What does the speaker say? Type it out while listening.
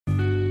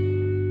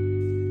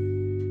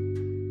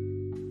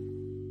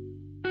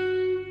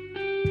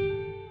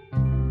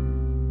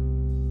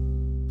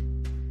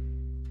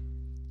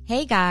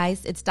Hey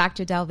guys, it's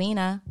Dr.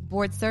 Delvina,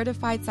 board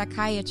certified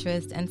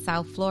psychiatrist in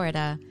South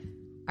Florida.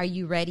 Are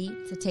you ready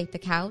to take the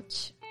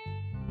couch?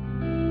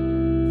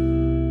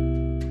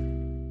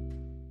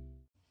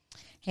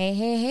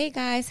 Hey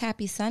guys,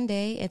 happy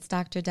Sunday. It's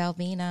Dr.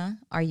 Delvina.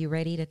 Are you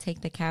ready to take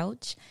the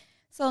couch?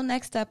 So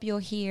next up, you'll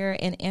hear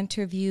an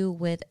interview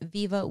with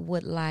Viva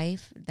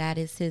Woodlife. That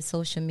is his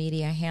social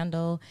media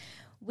handle.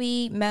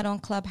 We met on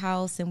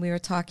Clubhouse and we were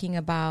talking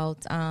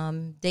about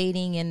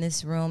dating in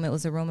this room. It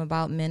was a room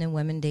about men and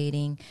women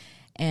dating.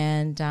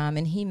 And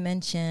he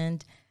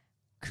mentioned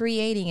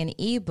creating an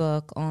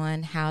ebook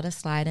on how to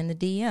slide in the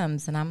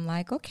DMs. And I'm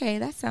like, okay,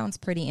 that sounds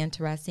pretty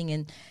interesting.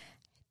 And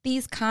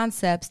these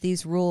concepts,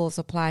 these rules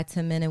apply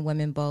to men and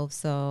women both.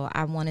 So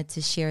I wanted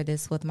to share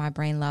this with my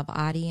Brain Love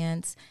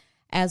audience.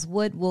 As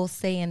Wood will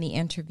say in the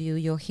interview,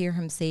 you'll hear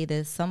him say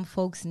this, some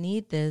folks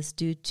need this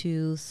due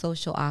to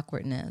social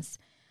awkwardness.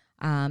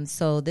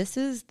 So this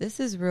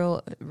is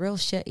real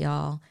shit,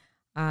 y'all.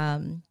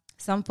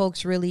 Some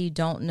folks really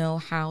don't know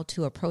how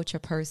to approach a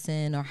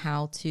person or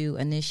how to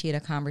initiate a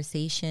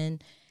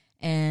conversation.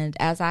 And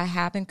as I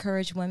have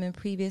encouraged women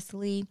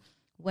previously,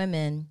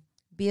 women,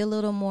 be a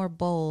little more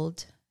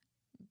bold,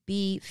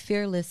 be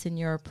fearless in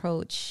your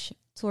approach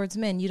towards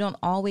men. You don't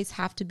always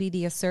have to be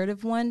the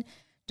assertive one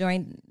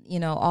during,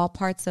 all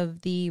parts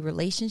of the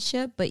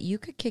relationship, but you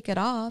could kick it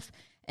off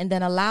and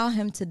then allow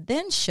him to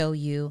then show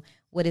you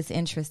what his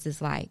interest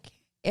is like.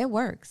 It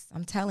works,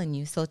 I'm telling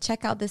you. So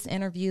check out this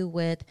interview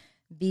with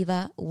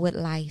Viva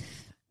Woodlife.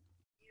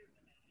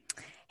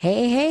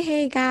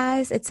 Hey,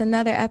 guys. It's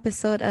another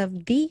episode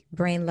of the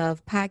Brain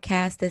Love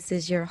Podcast. This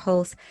is your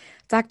host,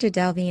 Dr.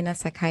 Delvina,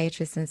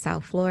 psychiatrist in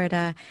South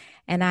Florida.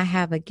 And I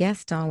have a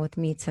guest on with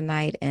me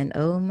tonight. And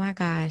oh my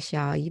gosh,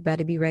 y'all, you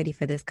better be ready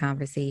for this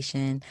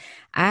conversation.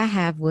 I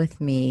have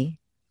with me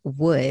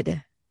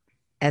Wood,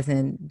 as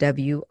in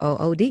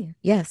W-O-O-D.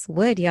 Yes,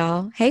 Wood,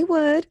 y'all. Hey,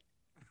 Wood.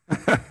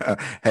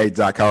 Hey,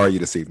 Doc, how are you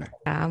this evening?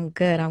 I'm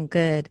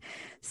good.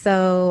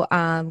 So,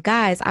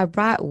 guys, I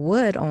brought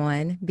Wood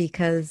on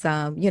because,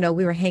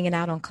 we were hanging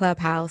out on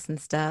Clubhouse and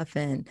stuff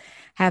and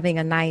having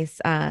a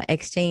nice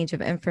exchange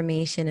of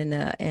information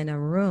in a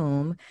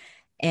room.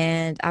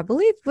 And I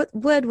believe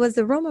Wood was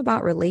the room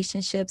about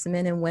relationships,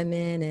 men and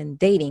women, and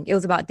dating. It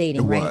was about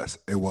dating, right?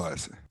 It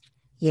was.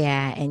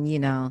 Yeah. And,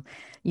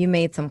 you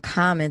made some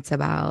comments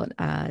about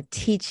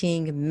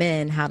teaching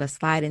men how to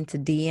slide into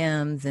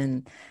DMs,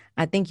 and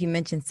I think you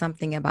mentioned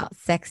something about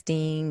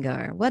sexting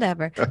or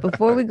whatever.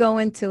 Before we go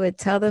into it,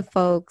 tell the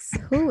folks,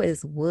 who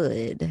is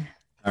Wood?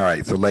 All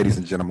right. So, ladies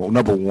and gentlemen,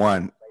 number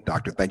one,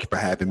 Doctor, thank you for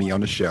having me on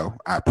the show.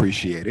 I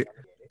appreciate it.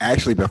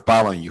 Actually been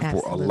following you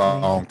for a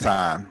long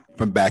time,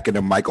 from back in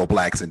the Michael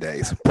Blackson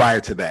days,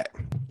 prior to that.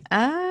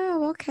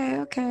 Oh,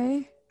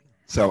 okay.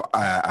 So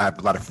I have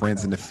a lot of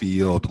friends in the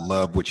field,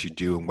 love what you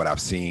do and what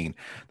I've seen,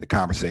 the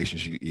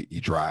conversations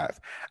you drive.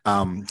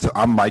 So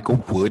I'm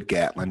Michael Wood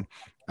Gatlin.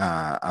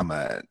 I'm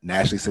a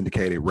nationally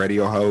syndicated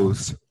radio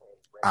host.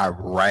 I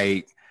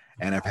write,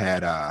 and I've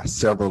had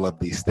several of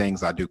these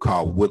things I do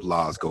called Wood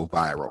Laws go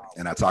viral.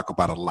 And I talk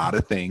about a lot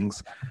of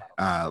things,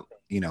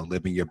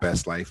 living your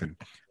best life and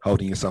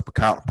holding yourself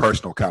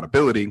personal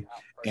accountability.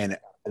 And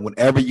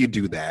whenever you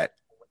do that,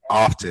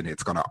 often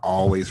it's going to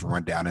always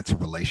run down into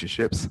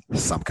relationships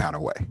some kind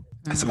of way.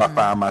 Mm-hmm. So I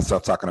find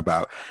myself talking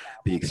about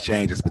the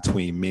exchanges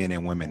between men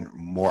and women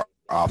more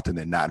often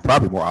than not, and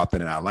probably more often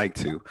than I like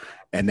to.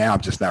 And now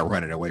I'm just not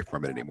running away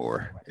from it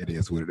anymore. It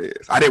is what it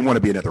is. I didn't want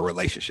to be another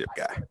relationship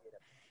guy.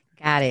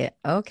 Got it.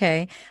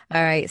 Okay.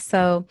 All right.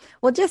 So,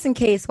 well, just in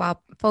case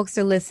while folks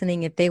are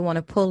listening, if they want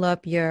to pull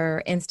up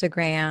your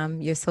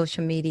Instagram, your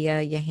social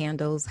media, your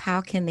handles,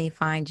 how can they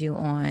find you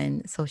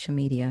on social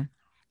media?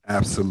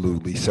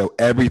 Absolutely. So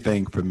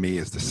everything for me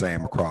is the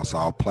same across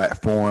all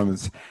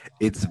platforms.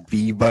 It's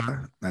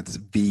Viva, that's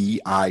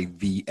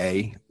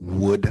V-I-V-A,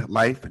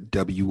 Woodlife,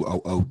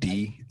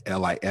 W-O-O-D-L-I-F-E.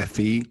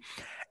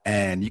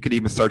 And you could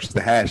even search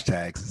the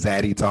hashtags,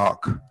 Zaddy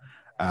Talk,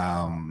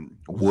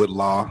 Wood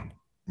Law,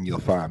 and you'll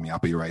find me. I'll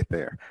be right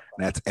there.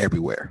 And that's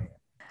everywhere.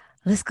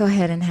 Let's go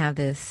ahead and have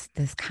this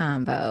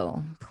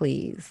combo,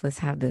 please. Let's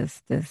have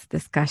this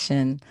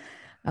discussion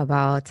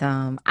about,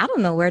 I don't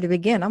know where to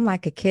begin. I'm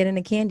like a kid in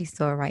a candy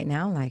store right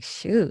now. I'm like,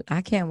 shoot,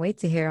 I can't wait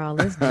to hear all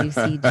this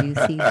juicy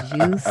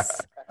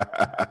juice.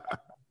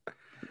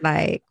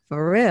 Like,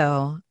 for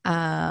real.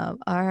 All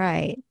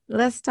right.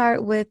 Let's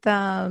start with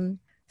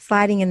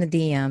sliding in the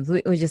DMs.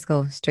 We just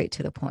go straight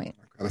to the point.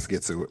 Let's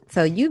get to it.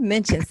 So you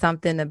mentioned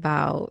something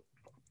about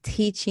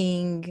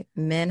teaching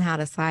men how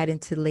to slide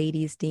into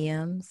ladies'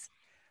 DMs.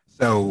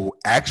 So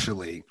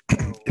actually,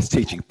 it's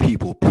teaching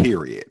people,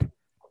 period.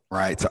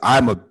 Right. So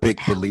I'm a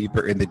big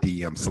believer in the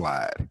DM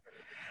slide.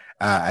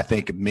 I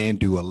think men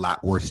do a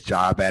lot worse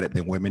job at it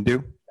than women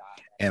do.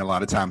 And a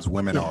lot of times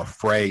women are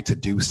afraid to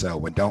do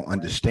so and don't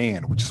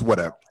understand, which is what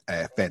a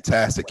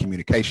fantastic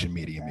communication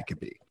medium it can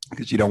be.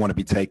 Because you don't want to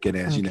be taken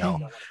as,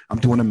 I'm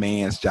doing a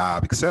man's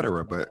job,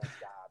 etc. But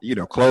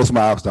closed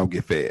mouths don't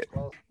get fed.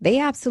 They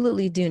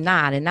absolutely do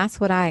not. And that's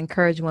what I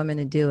encourage women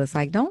to do. It's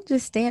like, don't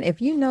just stand.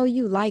 If you know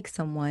you like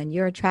someone,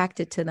 you're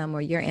attracted to them,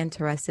 or you're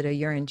interested, or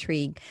you're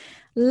intrigued,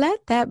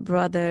 let that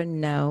brother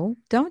know.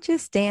 Don't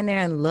just stand there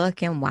and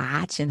look and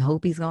watch and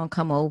hope he's going to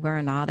come over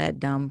and all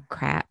that dumb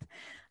crap.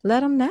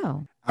 Let him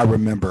know. I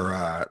remember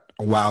a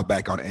while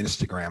back on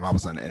Instagram, I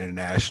was on an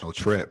international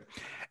trip,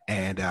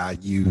 and I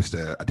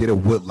did a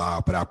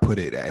woodlaw, but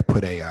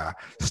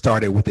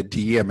started with a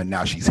DM, and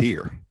now she's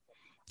here.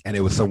 And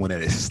it was someone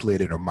that had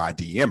slid into my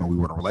DM, and we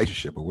were in a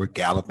relationship, but we're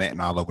gallivanting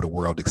all over the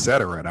world, et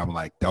cetera. And I'm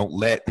like, don't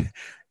let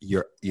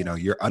your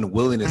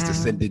unwillingness to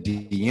send a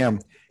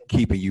DM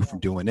keeping you from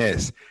doing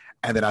this.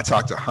 And then I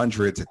talked to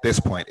hundreds at this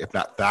point, if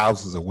not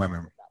thousands of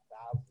women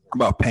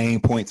about pain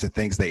points and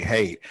things they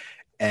hate.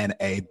 And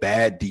a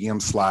bad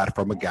DM slide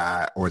from a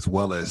guy, or as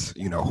well as,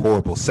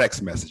 horrible sex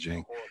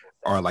messaging,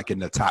 are like in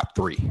the top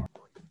 3.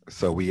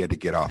 So we had to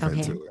get off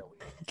into it.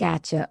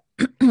 Gotcha.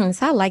 So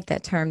I like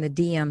that term, the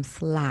DM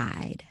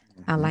slide.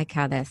 I like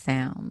how that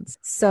sounds.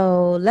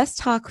 So let's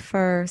talk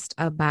first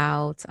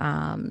about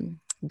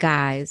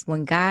guys.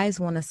 When guys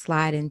want to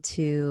slide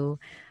into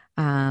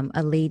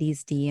a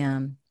lady's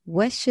DM,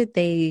 what should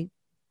they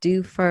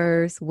do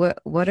first?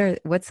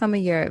 What's some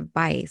of your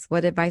advice?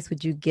 What advice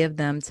would you give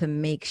them to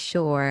make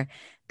sure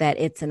that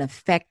it's an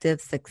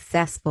effective,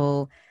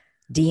 successful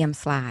DM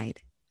slide?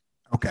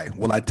 Okay,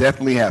 well, I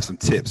definitely have some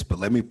tips, but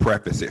let me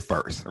preface it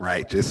first,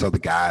 right? Just so the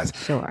guys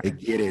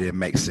get it and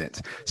make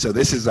sense. So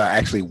this is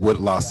actually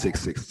Woodlaw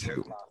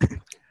 662.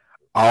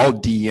 All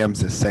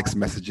DMs and sex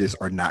messages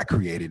are not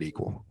created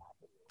equal.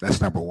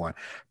 That's number one.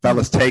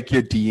 Fellas, take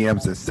your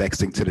DMs and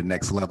sexting to the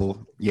next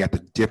level. You have to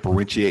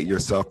differentiate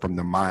yourself from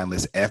the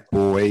mindless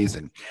F-boys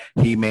and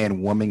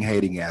He-Man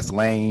woman-hating ass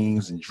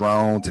lames and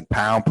drones and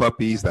pound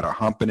puppies that are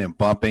humping and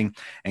bumping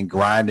and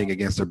grinding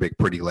against their big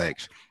pretty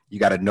legs. You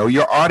got to know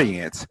your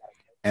audience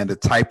and the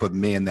type of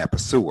men that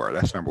pursue her.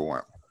 That's number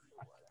one.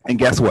 And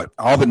guess what?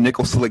 All the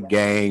nickel slick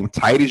game,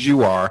 tight as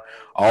you are,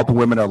 all the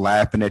women are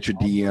laughing at your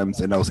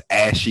DMs and those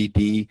ashy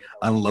D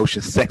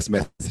unlotion sex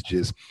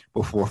messages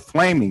before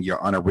flaming your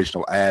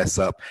unoriginal ass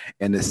up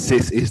in the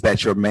Sis Is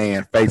That Your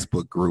Man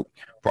Facebook group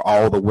for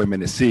all the women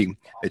to see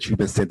that you've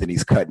been sending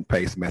these cut and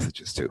paste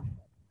messages to.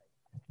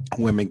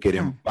 Women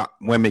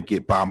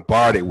get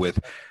bombarded with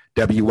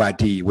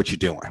WID, what you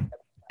doing?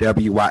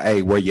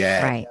 WYA, where you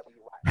at? Right.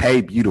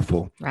 Hey,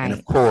 beautiful. Right. And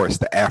of course,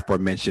 the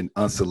aforementioned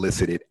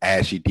unsolicited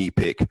ashy D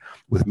pic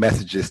with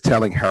messages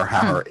telling her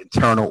how her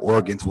internal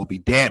organs will be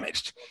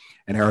damaged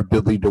and her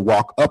ability to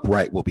walk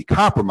upright will be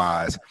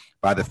compromised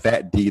by the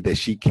fat D that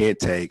she can't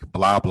take,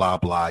 blah, blah,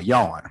 blah,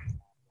 yawn.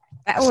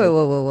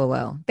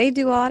 Whoa. They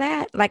do all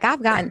that? Like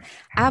I've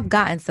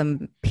gotten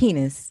some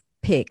penis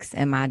pics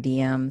in my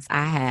DMs.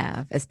 I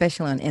have,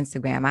 especially on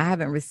Instagram. I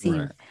haven't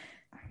received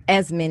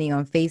as many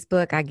on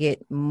Facebook. I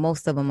get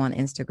most of them on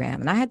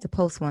Instagram. And I had to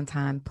post one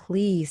time,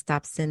 please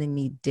stop sending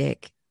me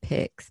dick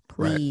pics.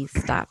 Please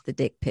stop the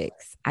dick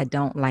pics. I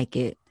don't like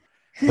it.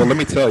 Well, let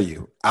me tell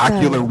you,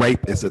 ocular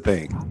rape is a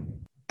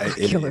thing.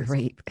 Ocular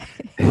rape.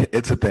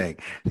 It's a thing.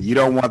 You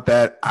don't want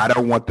that. I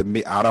don't want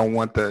I don't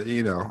want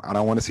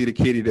to see the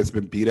kitty that's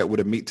been beat up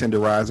with a meat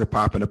tenderizer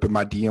popping up in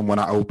my DM when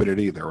I open it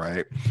either,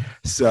 right?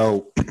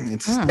 So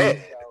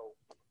instead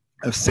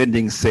of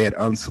sending said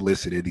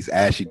unsolicited, these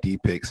ashy D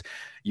pics,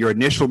 your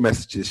initial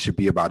messages should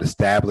be about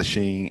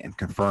establishing and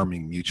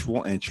confirming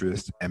mutual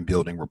interest and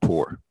building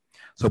rapport.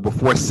 So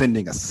before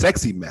sending a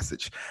sexy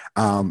message,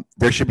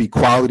 there should be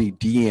quality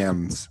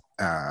DMs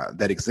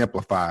that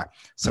exemplify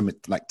some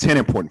like 10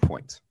 important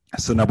points.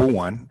 So number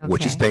one,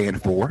 what you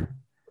stand for.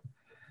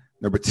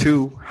 Number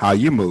two, how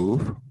you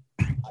move.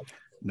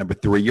 Number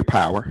three, your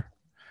power.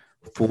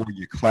 4,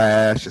 your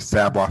class, your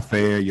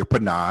savoir-faire, your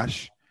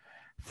panache.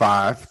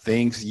 5,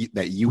 things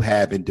that you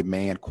have in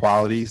demand,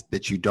 qualities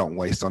that you don't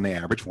waste on the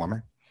average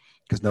woman,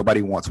 because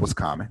nobody wants what's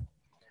common.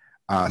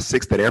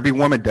 6, that every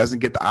woman doesn't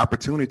get the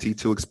opportunity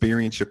to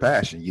experience your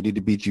passion. You need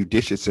to be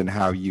judicious in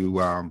how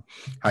you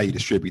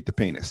distribute the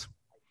penis.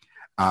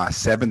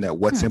 7, that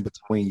what's in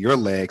between your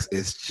legs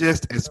is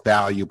just as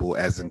valuable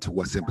as into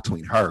what's in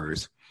between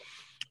hers.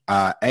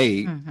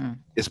 8,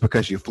 it's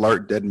because you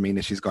flirt doesn't mean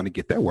that she's going to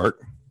get that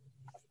work.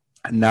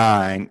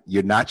 9,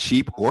 you're not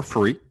cheap or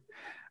free.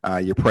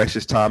 Your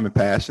precious time and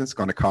passion is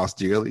going to cost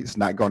dearly. It's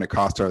not going to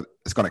cost her.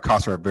 It's going to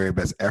cost her her very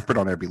best effort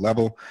on every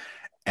level.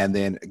 And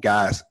then,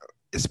 guys,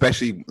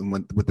 especially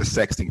with the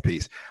sexting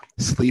piece,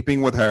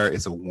 sleeping with her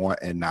is a want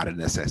and not a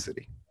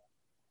necessity.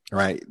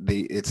 Right?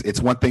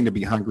 It's one thing to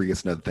be hungry.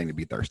 It's another thing to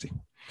be thirsty.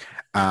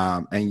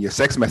 And your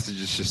sex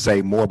messages should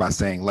say more by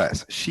saying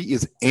less. She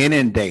is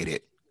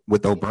inundated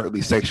with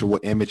overtly sexual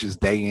images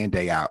day in,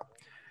 day out.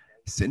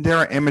 Send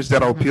her an image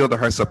that'll appeal to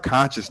her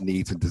subconscious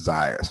needs and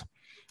desires.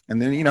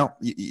 And then,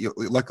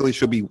 luckily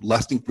she'll be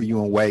lusting for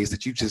you in ways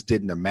that you just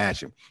didn't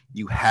imagine.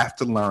 You have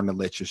to learn to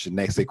let your je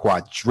ne sais quoi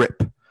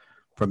drip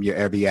from your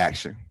every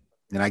action.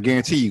 And I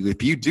guarantee you,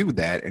 if you do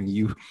that and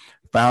you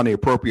found the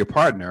appropriate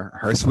partner,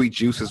 her sweet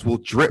juices will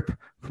drip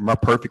from her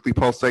perfectly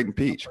pulsating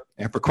peach.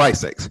 And for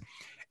Christ's sakes,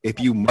 if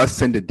you must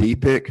send a D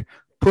pic,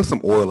 put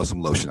some oil or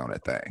some lotion on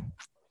that thing.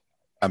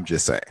 I'm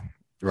just saying,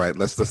 right?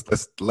 Let's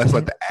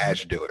let the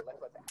ash do it.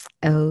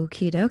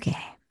 Okie dokie.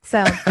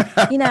 So,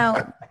 you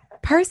know,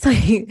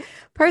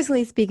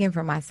 personally speaking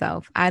for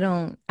myself, I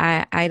don't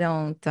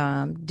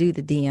do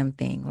the DM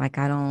thing. Like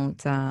I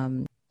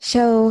don't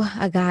show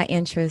a guy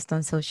interest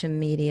on social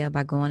media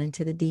by going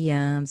into the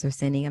DMs or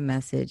sending a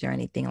message or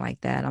anything like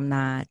that. I'm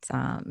not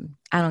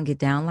I don't get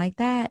down like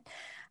that.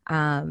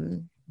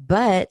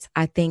 But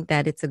I think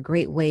that it's a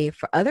great way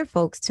for other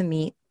folks to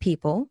meet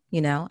people.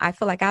 You know, I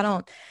feel like I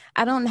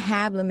don't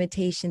have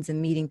limitations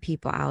in meeting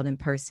people out in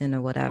person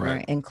or whatever,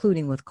 Right.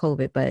 including with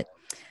COVID, but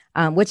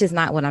which is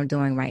not what I'm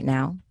doing right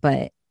now.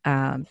 But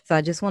so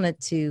I just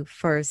wanted to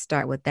first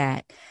start with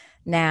that.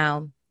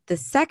 Now, the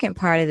second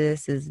part of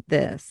this is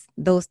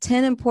those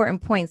 10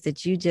 important points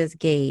that you just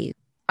gave.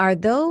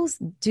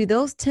 Do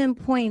those 10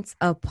 points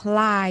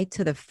apply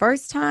to the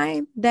first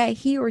time that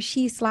he or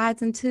she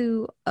slides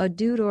into a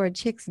dude or a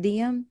chick's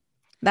DM?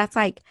 That's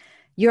like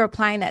you're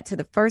applying that to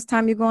the first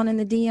time you're going in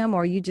the DM,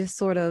 or you just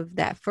sort of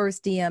that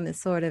first DM is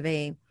sort of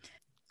a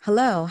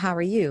hello, how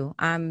are you?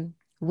 I'm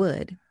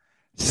Wood.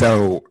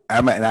 So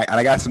I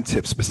got some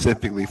tips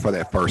specifically for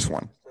that first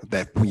one.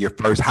 That when your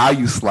first, how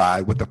you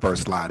slide, what the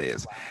first slide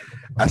is.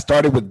 I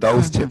started with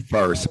those tips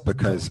first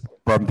because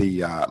from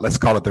the let's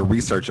call it the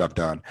research I've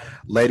done,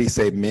 ladies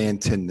say men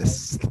tend to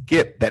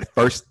skip that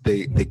first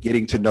the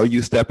getting to know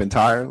you step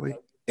entirely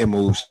and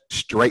move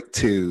straight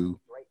to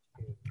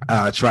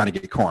trying to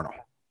get carnal.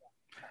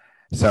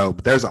 So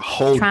there's a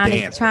whole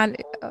dance. Trying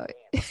to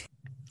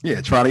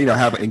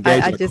have an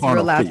engagement. I just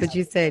realized what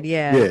you said.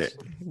 Yeah,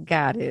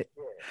 got it.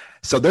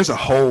 So there's a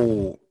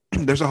whole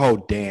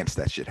dance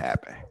that should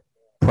happen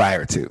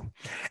prior to.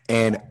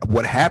 And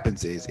what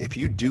happens is if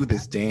you do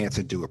this dance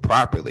and do it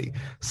properly,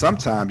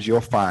 sometimes you'll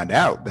find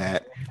out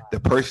that the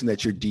person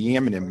that you're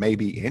DMing and may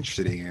be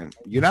interested in,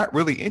 you're not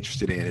really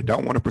interested in and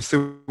don't want to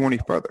pursue any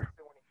further.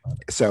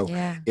 So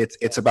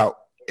it's about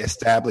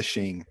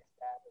establishing,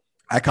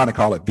 I kind of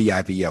call it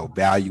VIVO,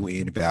 value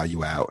in,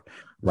 value out,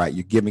 right?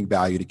 You're giving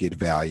value to get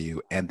value,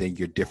 and then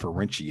you're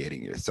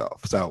differentiating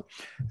yourself. So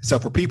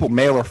for people,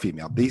 male or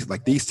female,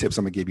 these tips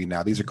I'm gonna give you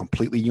now, these are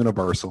completely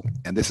universal,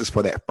 and this is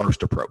for that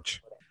first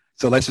approach.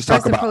 So let's just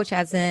talk about approach,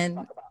 as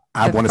in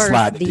I want to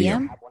slide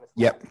DM.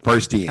 Yep,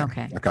 first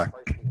DM. Okay.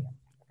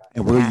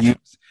 And we'll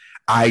use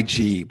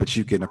IG, but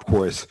you can of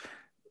course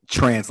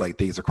translate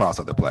these across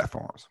other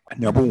platforms.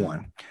 Number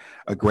one,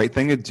 a great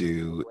thing to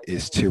do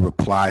is to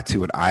reply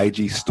to an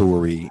IG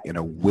story in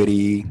a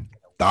witty,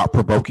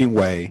 thought-provoking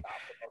way.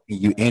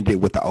 You end it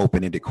with the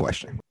open-ended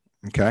question.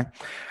 Okay.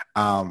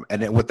 And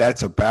then what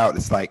that's about,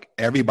 it's like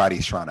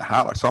everybody's trying to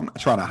holler. So I'm not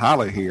trying to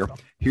holler here.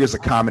 Here's a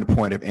common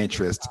point of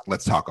interest.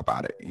 Let's talk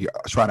about it. You're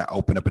trying to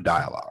open up a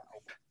dialogue.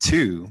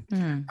 Two,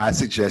 I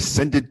suggest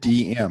send a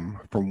DM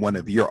from one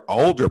of your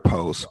older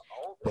posts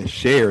that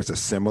shares a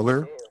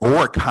similar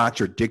or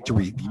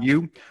contradictory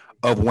view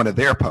of one of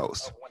their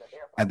posts.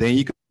 And then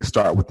you can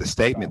start with the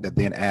statement that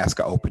then ask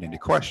an open-ended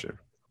question.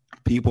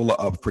 People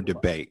are up for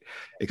debate,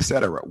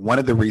 etc. One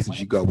of the reasons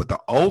you go with the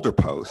older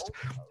post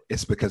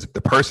is because if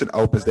the person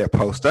opens their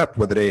post up,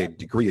 whether they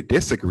agree or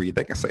disagree,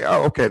 they can say,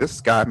 oh, okay,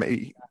 this guy may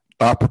be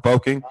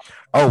thought-provoking.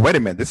 Oh, wait a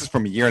minute, this is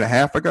from a year and a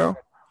half ago?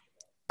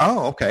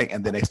 Oh, okay.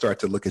 And then they start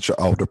to look at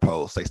your older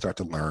posts. They start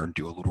to learn,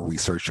 do a little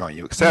research on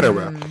you,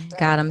 etc.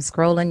 Got them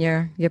scrolling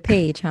your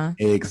page, huh?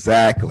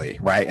 Exactly,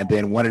 right? And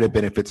then one of the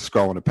benefits of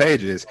scrolling the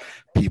page is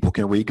people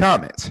can read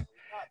comments.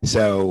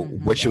 So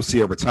what you'll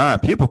see over time,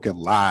 people can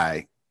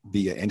lie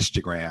via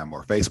Instagram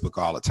or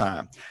Facebook all the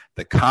time.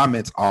 The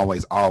comments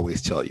always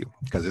tell you,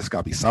 because it's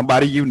going to be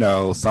somebody you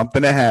know,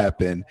 something that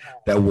happened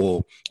that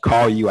will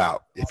call you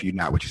out if you're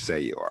not what you say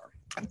you are.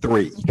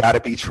 3, you got to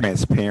be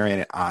transparent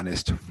and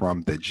honest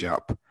from the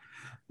jump.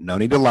 No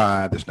need to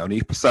lie. There's no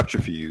need for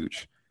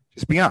subterfuge.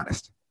 Just be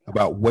honest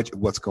about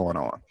what's going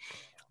on.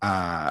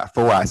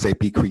 4, I say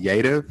be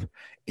creative.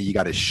 And you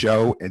got to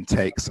show and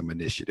take some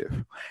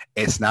initiative.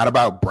 It's not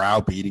about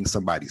browbeating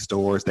somebody's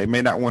doors. They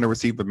may not want to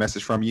receive a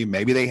message from you.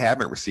 Maybe they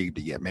haven't received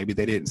it yet. Maybe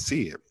they didn't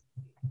see it.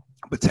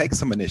 But take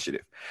some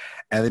initiative.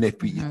 And then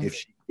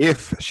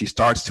if she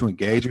starts to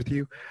engage with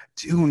you,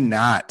 do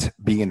not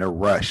be in a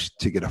rush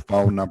to get a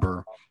phone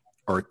number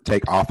or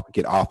get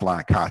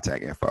offline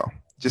contact info.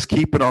 Just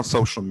keep it on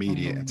social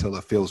media until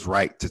it feels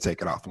right to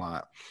take it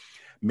offline.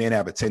 Men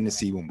have a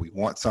tendency when we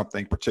want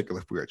something,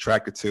 particularly if we're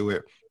attracted to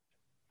it.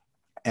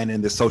 And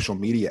in the social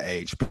media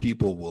age,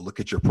 people will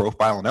look at your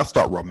profile and they'll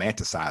start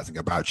romanticizing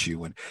about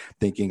you and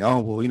thinking, oh,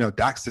 well,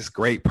 Doc's this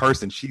great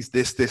person. She's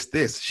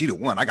this. She the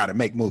one. I got to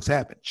make moves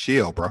happen.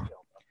 Chill, bro.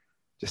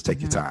 Just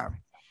take your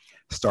time.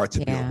 Start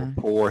to build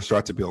rapport,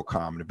 start to build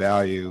common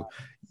value.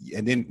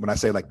 And then when I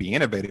say like be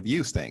innovative,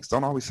 use things.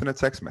 Don't always send a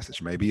text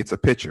message. Maybe it's a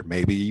picture.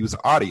 Maybe you use an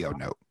audio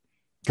note,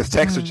 because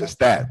texts are just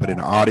that. But in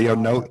an audio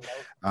note,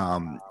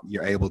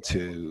 you're able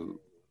to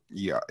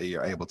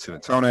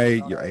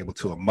intonate. You're able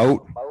to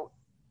emote.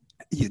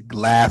 Your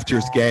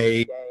laughter's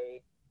gay.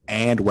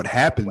 And what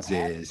happens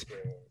is,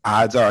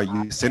 odds are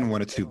you send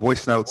 1 or 2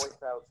 voice notes,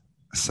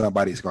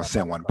 somebody's going to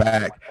send one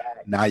back.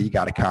 Now you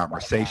got a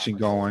conversation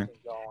going.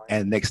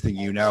 And next thing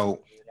you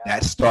know,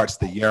 that starts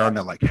the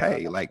yearning like,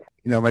 hey, like,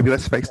 maybe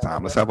let's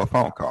FaceTime. Let's have a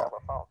phone call.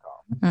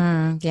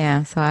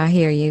 Yeah, so I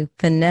hear you.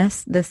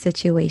 Finesse the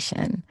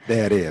situation.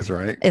 That is,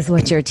 right? Is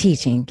what you're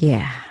teaching.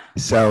 Yeah.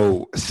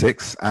 So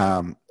 6,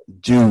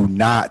 do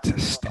not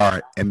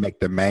start and make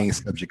the main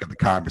subject of the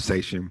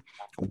conversation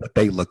what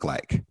they look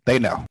like. They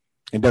know.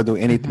 And don't do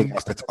anything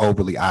else that's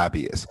overly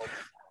obvious.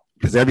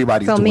 Because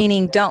everybody's so doing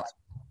meaning don't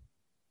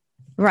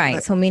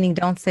right. So meaning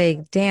don't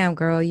say, damn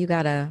girl, you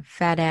got a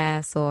fat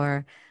ass,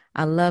 or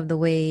I love the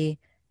way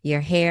your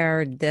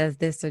hair does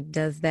this or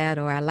does that,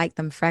 or I like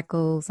them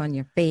freckles on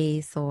your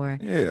face, or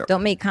yeah.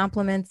 don't make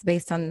compliments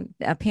based on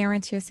the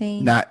appearance you're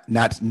saying. Not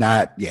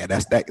yeah,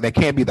 that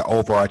can't be the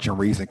overarching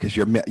reason, because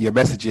your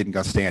message isn't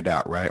gonna stand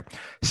out, right?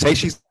 Say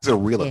she's a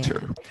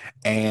realtor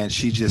and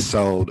she just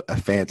sold a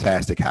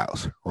fantastic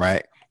house,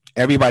 right?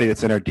 Everybody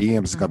that's in her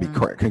DMs is gonna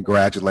be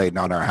congratulating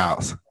on her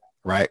house,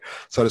 right?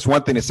 So there's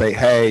one thing to say,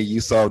 hey, you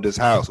sold this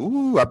house.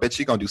 Ooh, I bet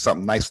you're gonna do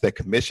something nice with that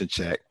commission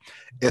check.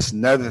 It's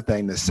another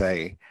thing to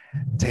say,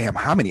 damn,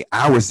 how many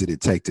hours did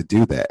it take to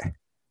do that?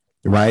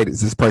 Right?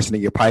 Is this person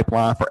in your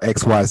pipeline for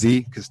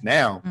XYZ? Because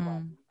now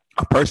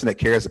a person that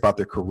cares about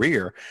their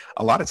career,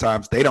 a lot of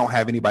times they don't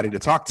have anybody to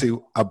talk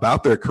to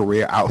about their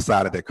career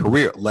outside of their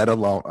career, let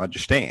alone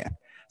understand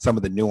some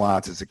of the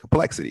nuances and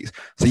complexities.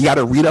 So you got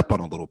to read up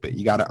on a little bit.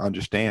 You got to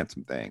understand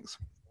some things.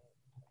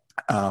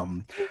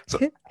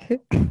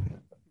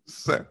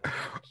 So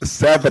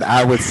 7,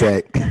 I would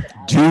say,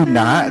 do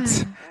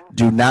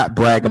not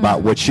brag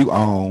about what you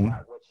own,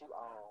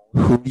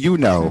 who you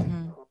know,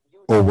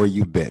 or where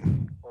you've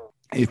been.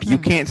 If you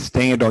can't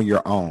stand on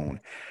your own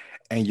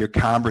and your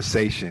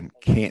conversation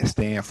can't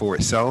stand for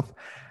itself,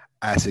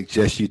 I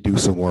suggest you do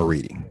some more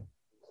reading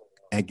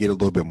and get a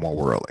little bit more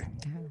worldly.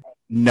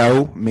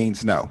 No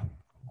means no.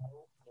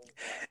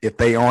 If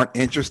they aren't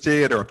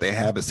interested, or if they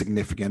have a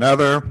significant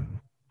other,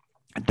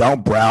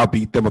 don't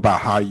browbeat them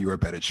about how you're a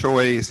better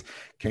choice.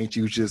 Can't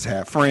you just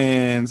have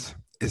friends?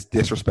 It's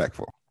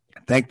disrespectful.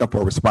 Thank them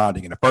for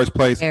responding in the first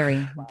place.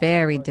 Very,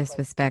 very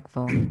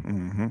disrespectful.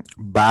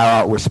 Bow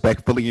out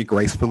respectfully and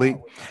gracefully.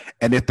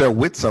 And if they're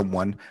with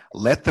someone,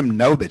 let them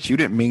know that you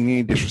didn't mean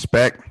any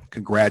disrespect.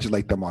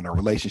 Congratulate them on their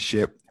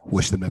relationship.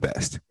 Wish them the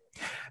best.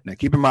 Now,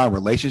 keep in mind,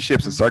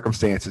 relationships and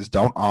circumstances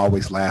don't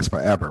always last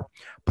forever,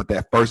 but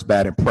that first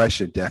bad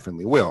impression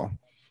definitely will.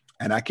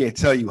 And I can't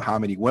tell you how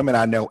many women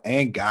I know,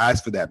 and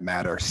guys for that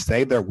matter,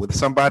 stay there with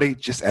somebody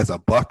just as a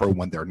buffer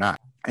when they're not,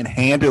 and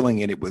handling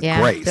it with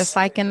grace. Just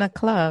like in the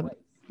club.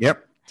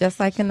 Yep. Just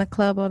like in the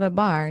club or the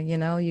bar,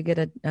 you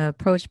get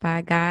approached by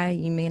a guy,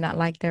 you may not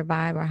like their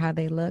vibe or how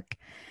they look,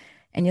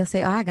 and you'll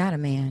say, oh, I got a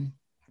man.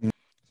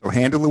 So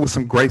handle it with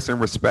some grace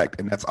and respect.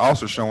 And that's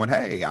also showing,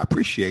 hey, I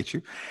appreciate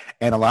you.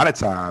 And a lot of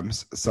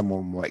times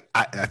someone like,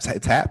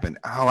 it's happened.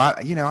 Oh,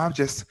 I'm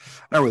just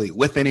not really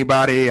with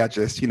anybody. I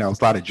just,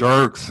 it's a lot of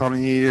jerks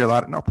on here,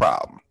 no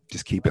problem.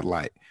 Just keep it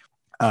light.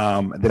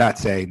 Then I'd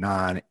say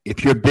 9,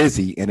 if you're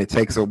busy and it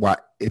takes a while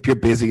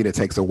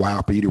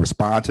for you to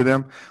respond to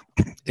them,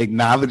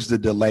 acknowledge the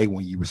delay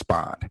when you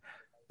respond.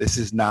 This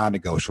is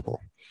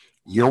non-negotiable.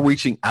 You're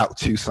reaching out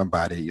to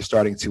somebody, you're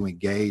starting to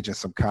engage in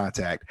some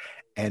contact,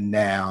 and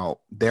now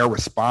they're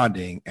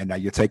responding, and now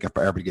you're taking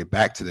forever to get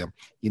back to them.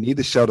 You need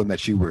to show them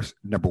that you were,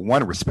 number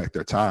 1, respect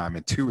their time,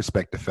 and 2,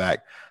 respect the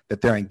fact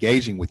that they're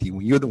engaging with you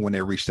when you're the one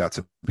they reached out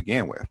to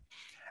begin with.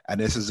 And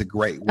this is a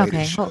great way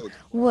to show.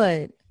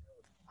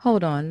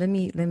 Hold on. Let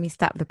me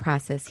stop the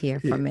process here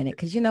for a minute,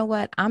 because you know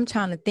what? I'm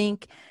trying to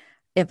think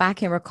if I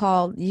can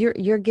recall.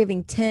 You're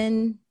giving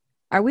 10.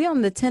 Are we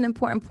on the 10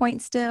 important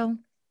points still?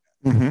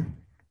 Mm-hmm.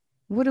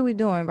 What are we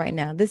doing right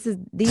now? These 10.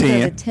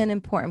 Are the 10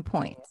 important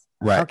points.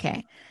 Right.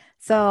 Okay.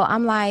 So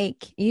I'm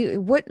like,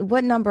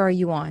 what number are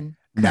you on?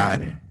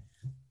 9.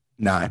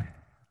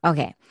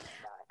 Okay.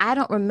 I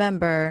don't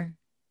remember.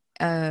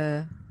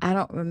 I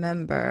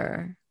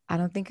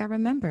don't think I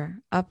remember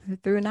up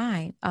through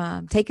 9.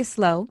 Take it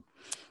slow.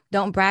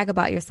 Don't brag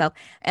about yourself.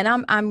 And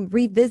I'm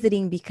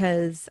revisiting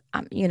because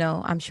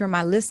I'm sure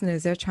my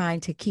listeners, they're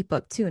trying to keep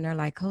up too. And they're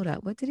like, hold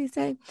up, what did he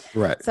say?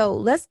 Right. So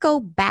let's go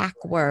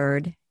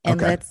backward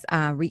and let's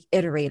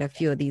reiterate a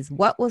few of these.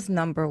 What was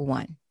number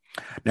 1?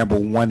 Number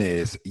 1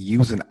 is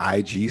use an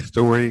IG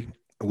story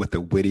with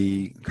a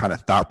witty, kind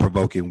of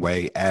thought-provoking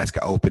way. Ask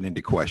an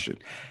open-ended question.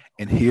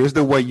 And here's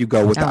the way you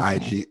go with the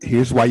IG.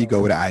 Here's why you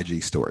go with the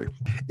IG story.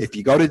 If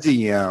you go to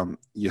DM,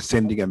 you're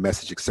sending a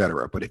message,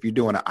 etc. But if you're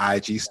doing an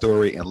IG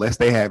story, unless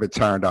they have it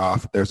turned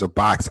off, there's a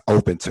box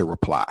open to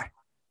reply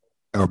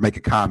or make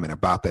a comment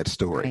about that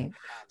story. Right.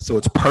 So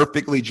it's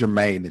perfectly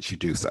germane that you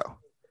do so.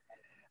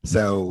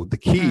 So the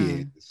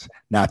key is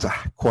not to,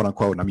 quote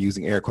unquote, and I'm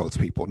using air quotes,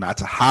 people, not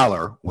to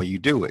holler when you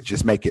do it.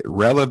 Just make it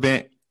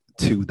relevant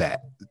to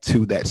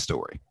that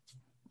story.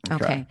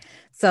 Okay.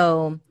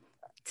 So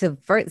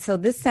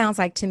this sounds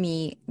like to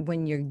me,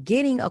 when you're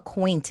getting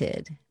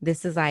acquainted,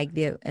 this is like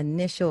the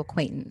initial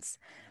acquaintance,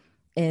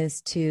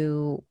 is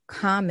to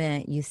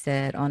comment, you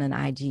said, on an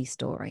IG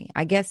story.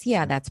 I guess,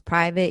 that's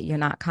private. You're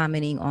not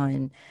commenting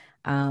on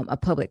a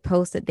public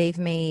post that they've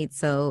made.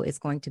 So it's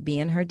going to be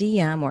in her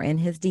DM or in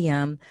his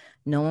DM.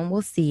 No one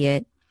will see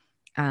it.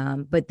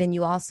 But then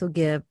you also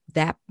give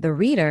the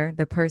reader,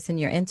 the person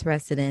you're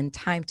interested in,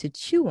 time to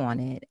chew on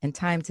it and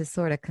time to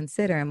sort of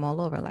consider and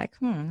mull over, like,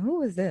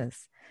 who is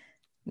this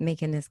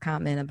making this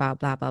comment about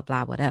blah, blah,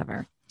 blah,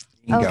 whatever.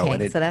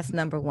 Okay, so that's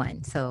number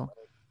one. So,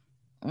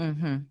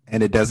 and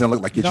it doesn't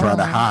look like you're trying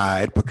to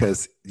hide,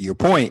 because your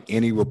point,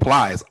 any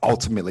reply is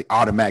ultimately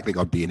automatically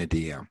going to be in a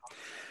DM.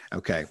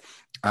 Okay.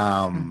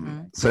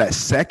 So that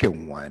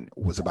second one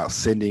was about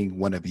sending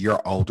one of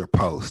your older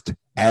posts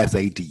as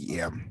a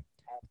DM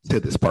to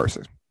this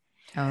person.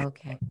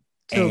 Okay.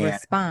 To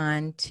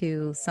respond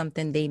to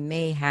something they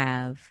may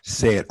have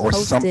said or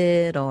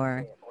posted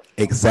or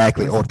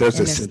exactly, or if there's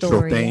a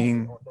central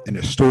thing in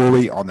a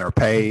story on their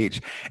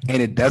page,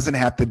 and it doesn't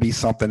have to be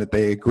something that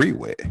they agree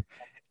with.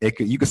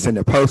 You could send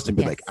a post and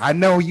be like, I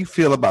know you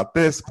feel about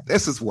this.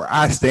 This is where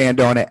I stand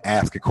on it.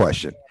 Ask a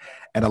question.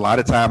 And a lot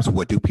of times,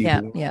 what do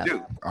people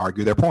do?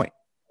 Argue their point.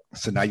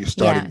 So now you're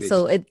starting. Yeah,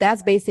 so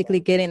that's basically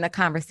getting the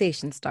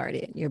conversation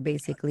started. You're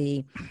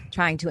basically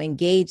trying to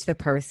engage the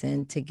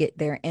person to get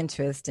their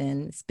interest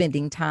in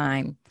spending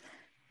time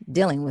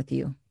dealing with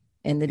you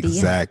in the DM.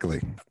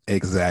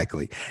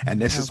 Exactly.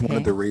 And this is one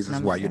of the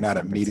reasons why you're not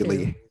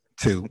immediately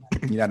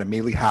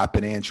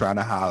hopping in trying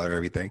to holler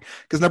everything.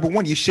 Because number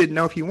one, you should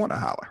know if you want to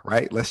holler,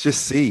 right? Let's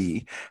just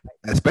see,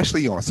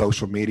 especially on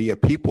social media,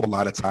 people a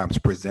lot of times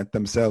present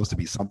themselves to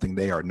be something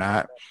they are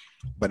not.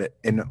 But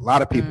and a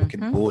lot of people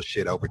can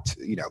bullshit over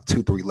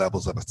 2-3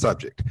 levels of a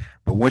subject.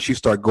 But once you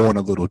start going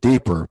a little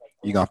deeper,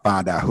 you're gonna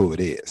find out who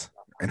it is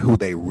and who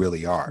they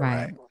really are,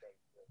 right?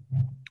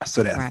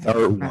 So that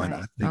third one,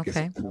 I think, is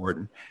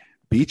important.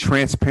 Be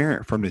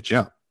transparent from the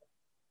jump,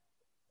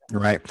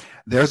 right?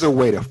 There's a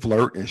way to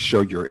flirt and show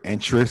your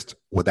interest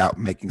without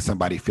making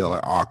somebody feel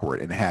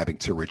awkward and having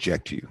to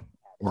reject you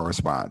or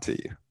respond to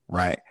you.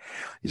 Right.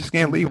 You just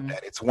can't leave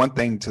that. It's one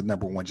thing to,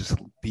 number one, just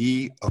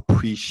be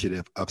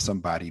appreciative of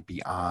somebody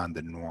beyond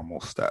the normal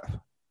stuff.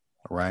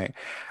 Right.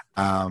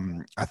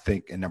 I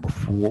think, and number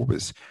 4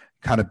 was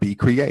kind of be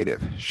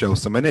creative, show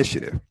some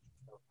initiative.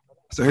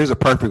 So here's a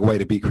perfect way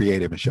to be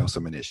creative and show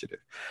some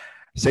initiative.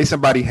 Say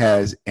somebody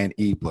has an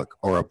ebook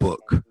or a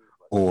book,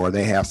 or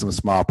they have some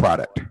small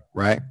product,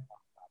 right?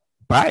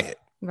 Buy it.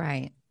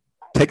 Right.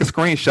 Take a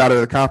screenshot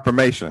of the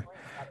confirmation.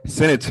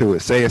 Send it to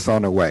it. Say it's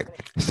on the way.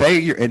 Say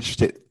you're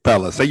interested,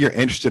 fellas. Say you're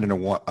interested in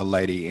a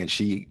lady and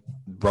she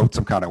wrote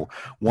some kind of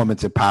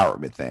woman's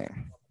empowerment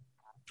thing.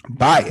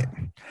 Buy it.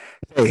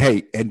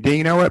 Hey, and then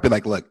you know what? Be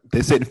like, look,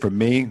 this isn't for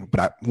me, but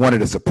I wanted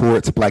to support.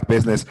 It's a Black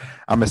business.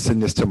 I'm gonna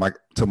send this to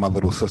my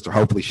little sister.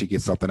 Hopefully, she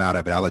gets something out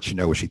of it. I'll let you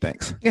know what she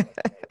thinks.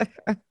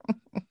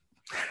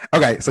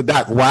 Okay, so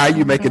Doc, why are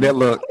you making that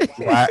look?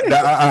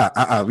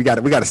 Why? We got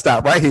to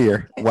stop right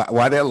here.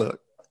 Why that look?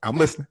 I'm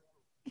listening.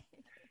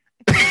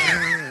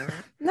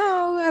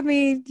 No, I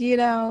mean,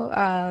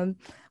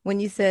 when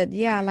you said,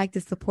 I like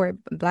to support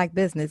Black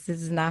business,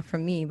 this is not for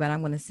me, but I'm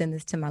going to send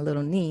this to my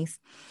little niece.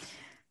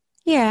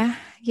 Yeah.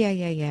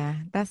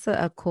 That's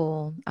a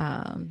cool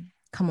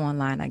come on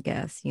line, I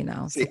guess,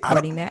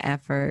 supporting their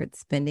efforts,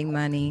 spending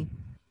money,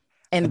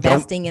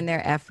 investing in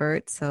their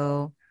efforts.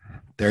 So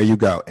there you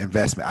go.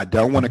 Investment. I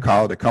don't want to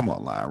call it a come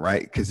on line,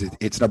 right? Because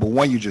it's number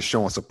one, you're just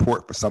showing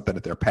support for something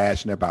that they're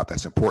passionate about,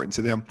 that's important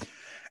to them.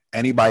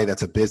 Anybody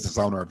that's a business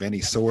owner of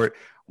any sort,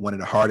 one of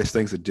the hardest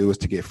things to do is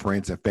to get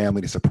friends and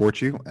family to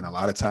support you. And a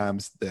lot of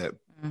times the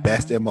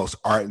best and most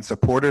ardent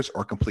supporters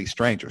are complete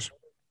strangers.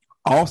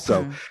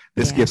 Also,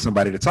 this gives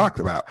somebody to talk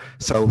about.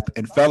 So,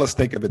 and fellas,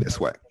 think of it this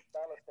way.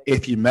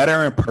 If you met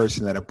her in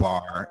person at a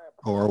bar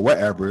or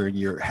whatever, and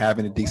you're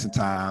having a decent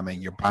time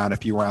and you're buying a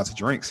few rounds of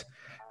drinks,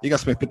 you're going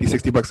to spend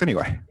 $50-$60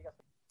 anyway.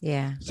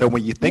 Yeah. So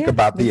when you think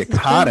about the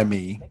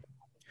economy,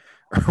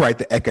 right,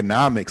 the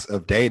economics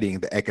of dating,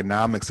 the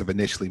economics of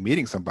initially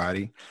meeting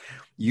somebody,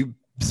 you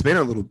spend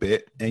a little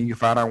bit and you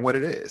find out what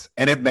it is.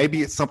 And if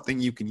maybe it's something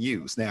you can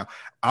use. Now,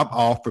 I'm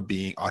all for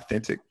being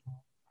authentic.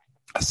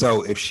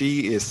 So if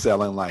she is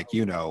selling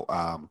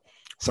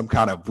some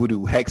kind of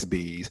voodoo hex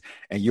bees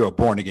and you're a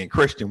born again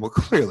Christian, well,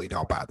 clearly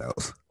don't buy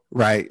those,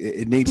 right?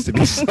 It needs to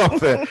be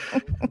something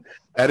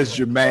that is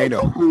germane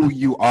of who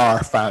you are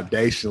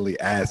foundationally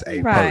as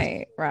a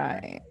person.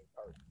 Right.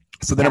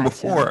 So then number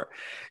 4,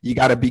 you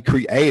got to be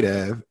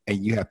creative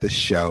and you have to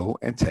show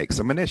and take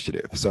some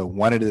initiative. So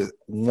one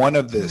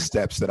of the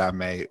steps that I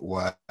made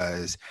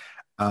was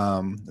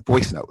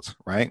voice notes,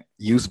 right?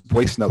 Use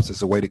voice notes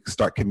as a way to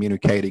start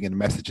communicating in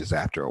messages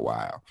after a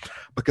while,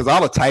 because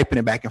all the typing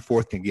and back and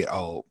forth can get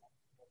old.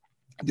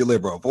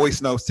 Deliver a voice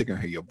note, so they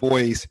can hear your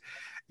voice.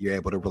 You're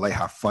able to relay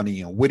how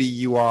funny and witty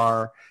you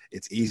are.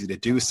 It's easy to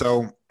do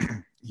so.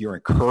 You're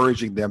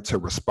encouraging them to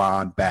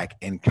respond back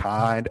in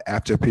kind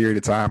after a period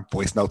of time.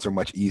 Voice notes are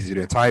much easier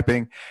than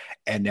typing,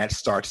 and that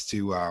starts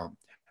to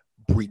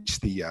breach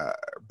the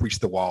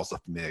walls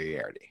of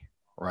familiarity.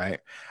 Right.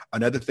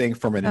 Another thing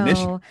from an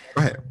initiative.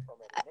 Go ahead.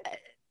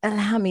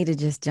 Allow me to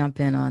just jump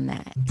in on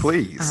that,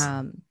 please.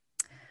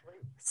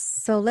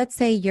 So let's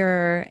say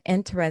you're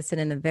interested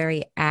in a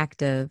very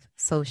active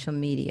social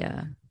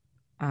media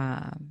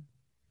um,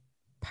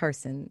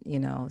 person,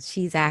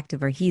 she's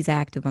active or he's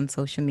active on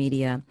social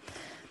media,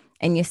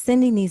 and you're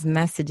sending these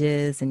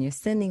messages and you're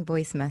sending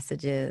voice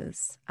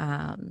messages.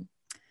 I'm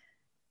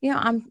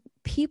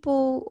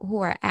people who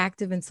are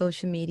active in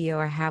social media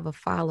or have a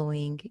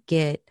following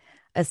get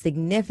a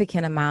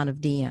significant amount of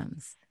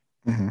DMs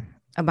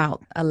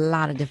about a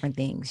lot of different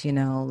things,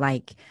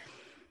 like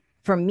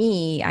for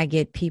me, I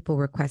get people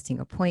requesting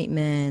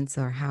appointments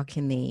or how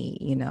can they,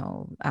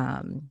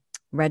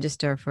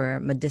 register for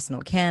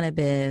medicinal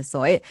cannabis.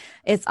 So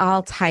it's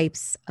all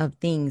types of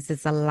things.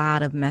 It's a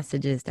lot of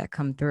messages that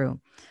come through.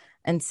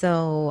 And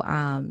so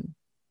I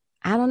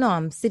don't know,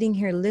 I'm sitting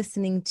here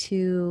listening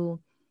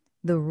to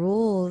the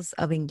rules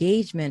of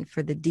engagement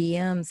for the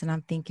DMs, and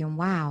I'm thinking,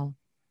 wow,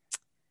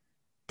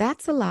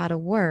 that's a lot of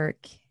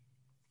work,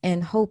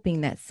 and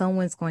hoping that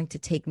someone's going to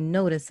take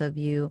notice of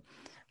you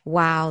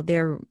while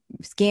they're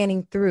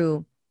scanning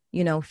through,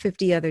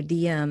 50 other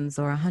DMs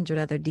or 100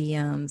 other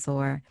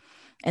DMs,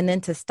 and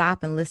then to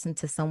stop and listen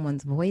to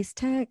someone's voice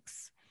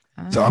text.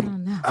 I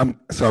don't know.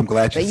 I'm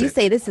glad you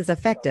say this is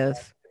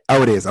effective.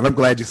 Oh, it is. And I'm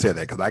glad you said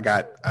that because I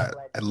got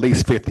at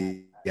least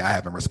 50 I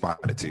haven't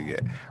responded to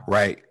yet,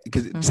 right?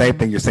 Because same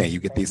thing you're saying, you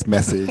get these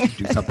messages,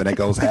 you do something that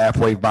goes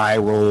halfway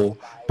viral,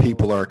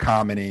 people are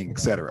commenting,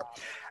 etc.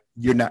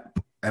 You're not,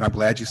 and I'm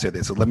glad you said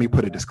this. So let me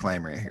put a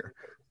disclaimer in here.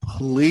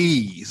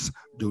 Please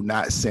do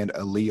not send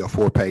a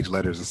 4-page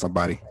letters to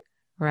somebody.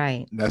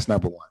 Right. That's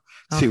number one.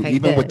 Two,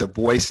 even with the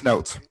voice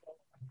notes,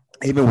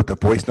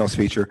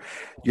 feature,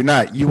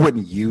 you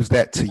wouldn't use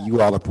that till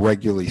you all have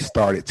regularly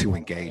started to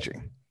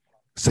engaging.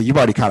 So you've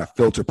already kind of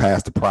filtered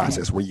past the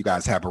process where you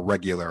guys have a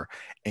regular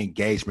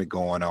engagement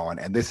going on.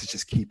 And this is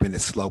just keeping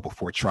it slow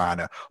before trying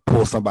to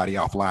pull somebody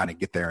offline and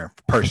get their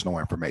personal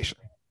information.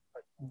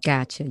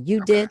 Gotcha.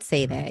 You did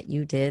say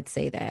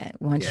that.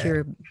 Once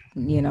you're,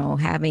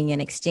 having an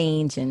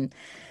exchange and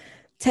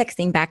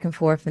texting back and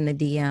forth in the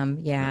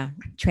DM,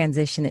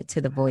 transition it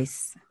to the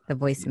voice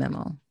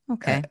memo.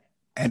 Okay.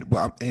 And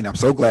I'm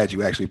so glad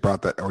you actually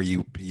brought that, or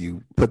you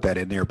put that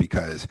in there,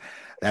 because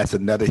that's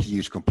another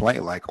huge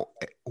complaint. Like,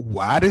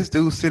 why this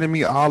dude sending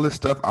me all this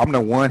stuff? I'm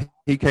the one.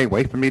 He can't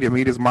wait for me to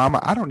meet his mama.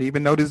 I don't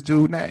even know this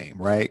dude's name,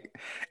 right?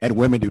 And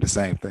women do the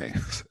same thing.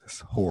 It's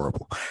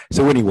horrible.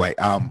 So anyway,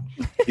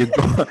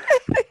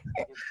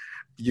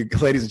 you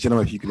ladies and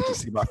gentlemen, if you can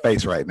just see my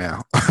face right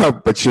now,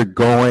 but you're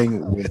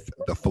going with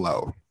the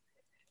flow.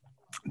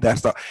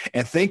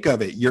 And think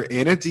of it. You're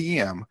in a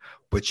DM,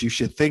 but you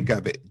should think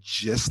of it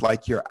just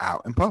like you're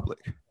out in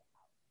public.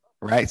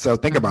 Right. So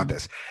think about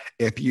this.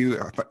 If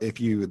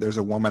there's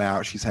a woman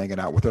out, she's hanging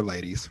out with her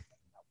ladies,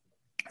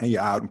 and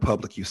you're out in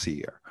public, you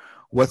see her.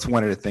 What's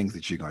one of the things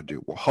that you're going to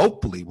do? Well,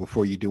 hopefully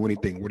before you do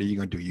anything, what are you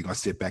going to do? You're going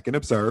to sit back and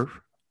observe.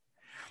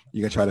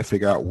 You're going to try to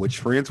figure out which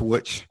friend's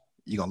which.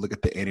 You're going to look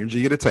at the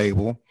energy of the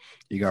table.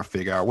 You're going to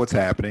figure out what's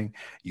happening.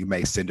 You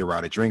may send a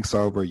round of drinks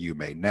over. You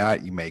may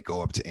not. You may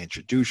go up to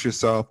introduce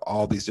yourself,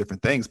 all these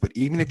different things. But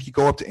even if you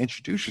go up to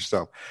introduce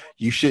yourself,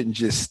 you shouldn't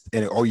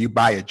or you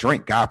buy a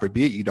drink. God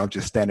forbid you don't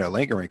just stand there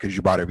lingering because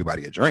you bought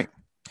everybody a drink.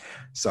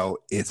 So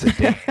it's a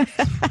dance.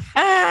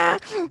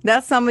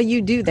 That's some of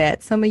you do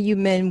that. Some of you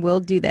men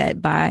will do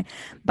that, buy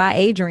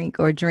a drink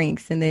or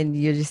drinks, and then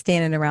you're just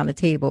standing around the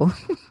table.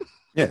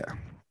 Yeah.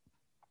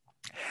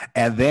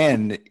 And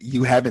then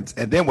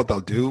what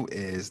they'll do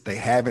is they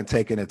haven't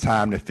taken the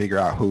time to figure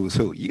out who's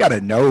who. You got to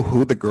know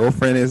who the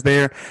girlfriend is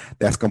there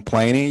that's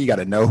complaining. You got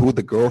to know who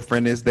the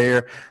girlfriend is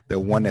there, the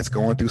one that's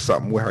going through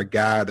something with her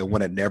guy, the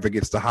one that never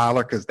gets to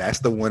holler, because that's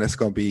the one that's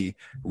going to be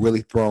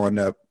really throwing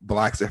up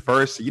blocks at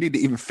first. So you need to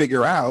even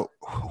figure out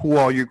who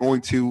all you're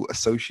going to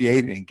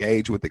associate and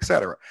engage with,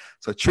 etc.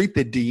 So treat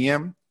the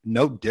DM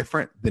no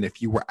different than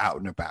if you were out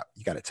and about.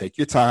 You got to take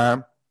your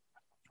time.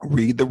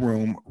 Read the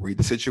room, read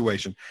the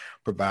situation,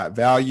 provide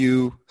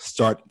value,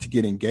 start to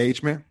get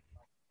engagement.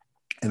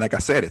 And like I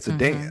said, it's a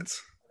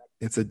dance.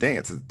 It's a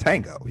dance. It's a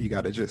tango. You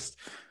got to just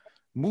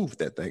move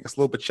that thing. It's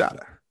a little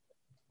bachata.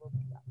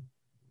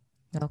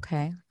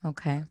 Okay.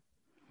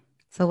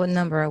 So what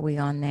number are we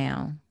on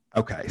now?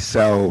 Okay.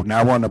 So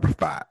now we're on number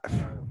 5.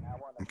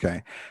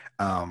 Okay.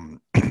 And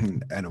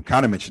I'm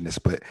kind of mentioning this,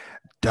 but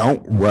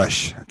don't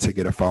rush to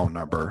get a phone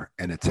number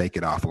and to take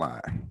it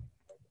offline.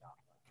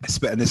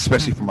 And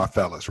especially for my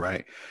fellas,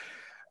 right?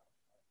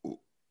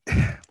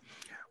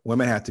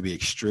 Women have to be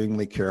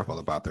extremely careful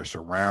about their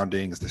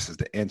surroundings. This is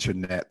the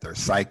internet. They're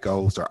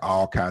psychos. They're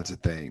all kinds of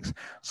things.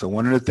 So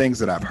one of the things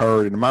that I've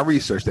heard in my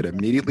research that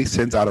immediately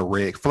sends out a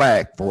red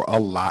flag for a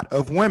lot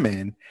of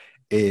women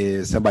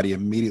is somebody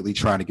immediately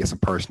trying to get some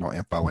personal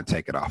info and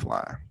take it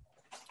offline.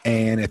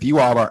 And if you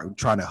all are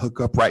trying to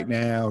hook up right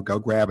now, go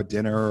grab a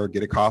dinner or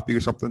get a coffee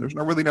or something, there's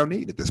really no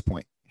need at this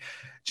point.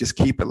 Just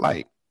keep it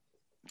light.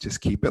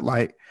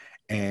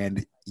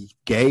 And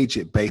gauge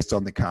it based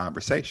on the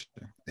conversation.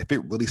 If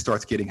it really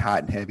starts getting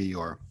hot and heavy,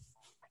 or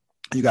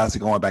you guys are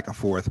going back and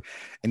forth,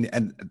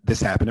 and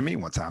this happened to me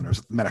one time.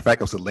 Matter of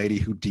fact, it was a lady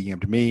who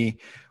DM'd me.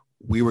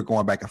 we were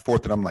going back and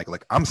forth, and I'm like,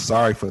 I'm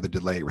sorry for the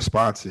delayed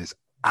responses.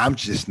 I'm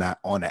just not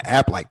on the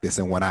app like this.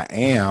 And when I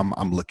am,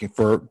 I'm looking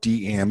for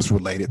DMs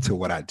related to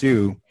what I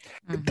do.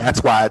 Mm-hmm.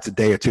 That's why it's a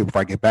day or two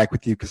before I get back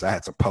with you, because I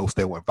had some posts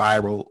that went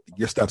viral.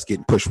 Your stuff's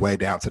getting pushed way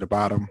down to the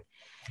bottom.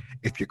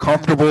 If you're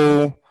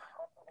comfortable,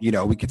 you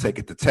know, we could take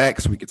it to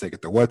text, we could take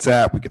it to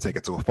WhatsApp, we could take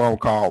it to a phone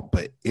call,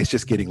 but it's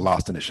just getting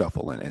lost in the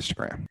shuffle in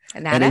Instagram.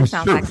 Now that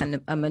sounds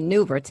like a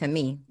maneuver to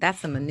me.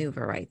 That's a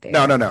maneuver right there.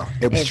 No.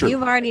 It was if true.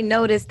 You've already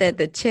noticed that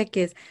the chick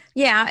is,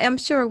 I'm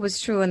sure it was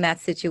true in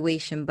that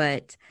situation,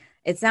 but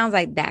it sounds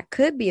like that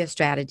could be a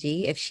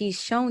strategy if she's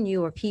shown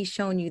you or if he's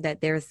shown you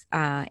that there's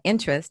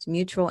interest,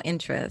 mutual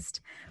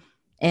interest,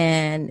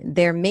 and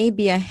there may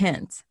be a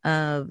hint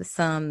of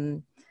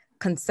some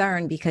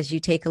concern because you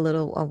take a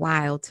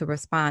while to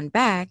respond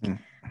back.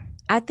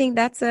 I think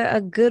that's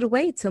a good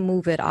way to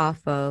move it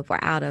off of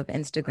or out of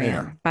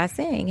Instagram by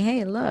saying,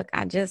 hey, look,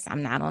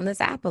 I'm not on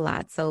this app a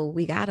lot, so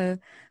we got to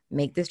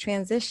make this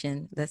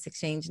transition. Let's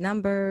exchange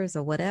numbers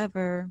or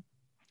whatever.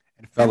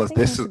 And fellas,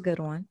 this is a good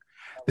one.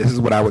 This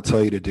is what I would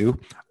tell you to do.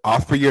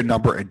 Offer your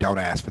number and don't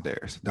ask for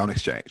theirs. Don't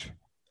exchange.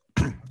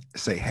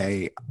 Say,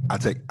 hey, I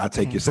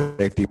take your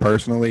safety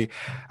personally.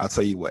 I'll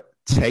tell you what,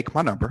 take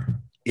my number.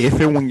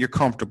 If and when you're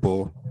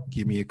comfortable,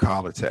 give me a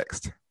call or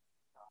text.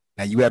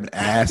 Now you haven't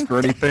asked for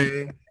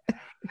anything.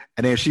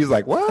 And then she's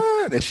like,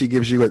 what? And she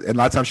gives you, and a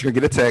lot of times she'll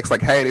get a text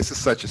like, hey, this is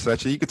such and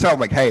such. And you can tell them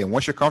like, hey, and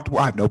once you're comfortable,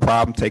 I have no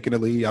problem taking the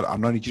lead. I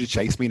don't need you to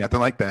chase me, nothing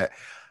like that.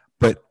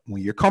 But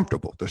when you're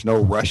comfortable, there's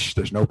no rush.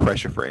 There's no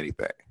pressure for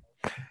anything.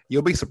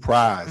 You'll be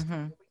surprised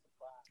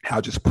how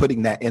just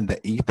putting that in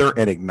the ether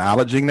and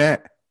acknowledging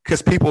that,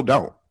 because people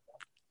don't,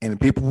 and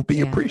people will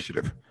be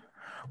appreciative,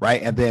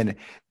 right? And then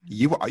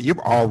you're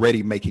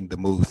already making the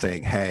move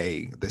saying,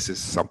 hey, this is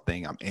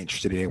something I'm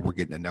interested in. We're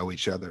getting to know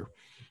each other.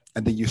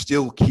 And then you're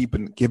still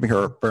giving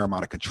her a fair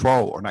amount of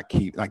control, or not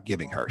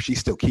giving her. She's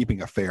still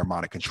keeping a fair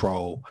amount of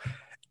control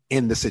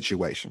in the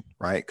situation,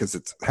 right? Because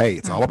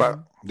it's all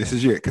about, this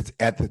is because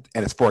and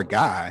it's for a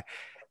guy.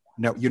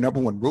 No, your number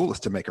one rule is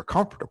to make her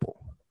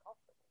comfortable,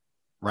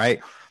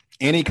 right?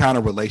 Any kind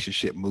of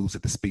relationship moves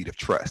at the speed of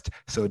trust.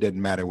 So it doesn't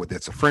matter whether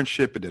it's a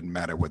friendship, it doesn't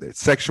matter whether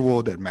it's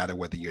sexual, it doesn't matter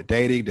whether you're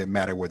dating, it doesn't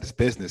matter whether it's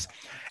business.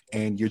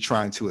 And you're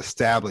trying to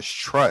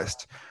establish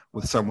trust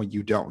with someone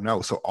you don't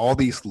know. So all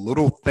these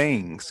little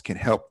things can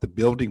help the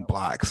building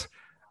blocks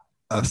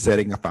of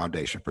setting a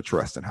foundation for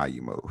trust and how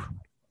you move.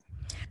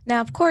 Now,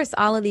 of course,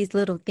 all of these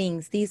little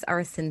things, these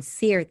are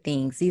sincere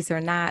things. These are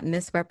not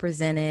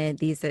misrepresented.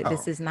 This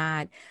is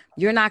not,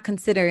 you're not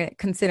considering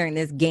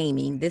this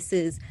gaming. This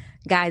is,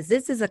 guys,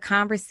 this is a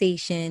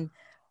conversation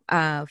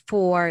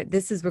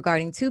this is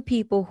regarding two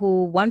people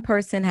who one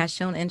person has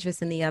shown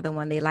interest in the other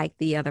one. They like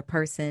the other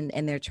person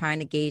and they're trying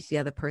to gauge the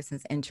other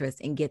person's interest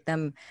and get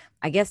them,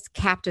 I guess,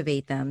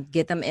 captivate them,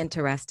 get them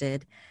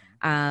interested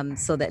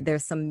so that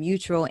there's some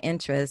mutual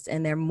interest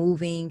and they're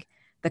moving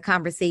the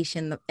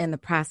conversation and the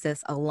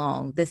process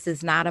along. This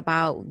is not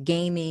about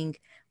gaming.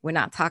 We're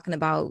not talking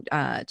about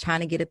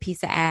trying to get a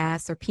piece of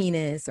ass or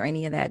penis or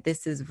any of that.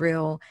 This is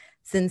real,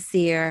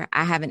 sincere.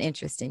 I have an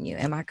interest in you.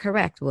 Am I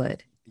correct,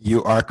 Wood?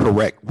 You are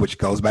correct, which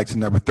goes back to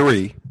number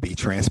 3, be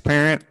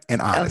transparent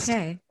and honest.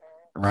 Okay.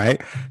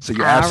 Right? So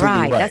you're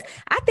absolutely right.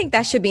 I think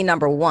that should be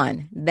number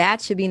 1.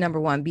 That should be number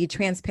 1. Be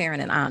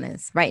transparent and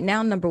honest. Right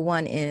now, number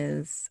 1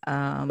 is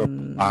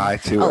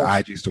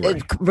IG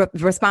story.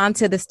 Respond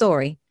to the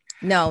story.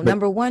 No, but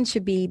number 1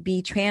 should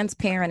be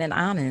transparent and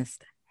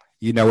honest.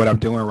 You know what I'm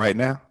doing right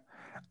now?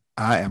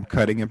 I am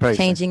cutting and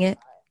pasting. Changing it?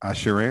 I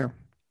sure am.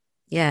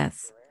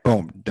 Yes.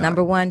 Boom. Done.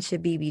 Number 1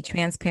 should be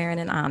transparent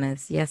and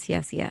honest. Yes.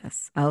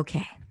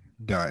 Okay.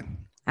 Done.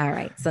 All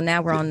right. So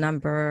now we're on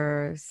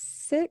number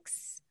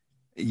 6.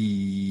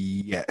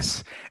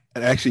 Yes.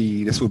 And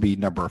actually, this will be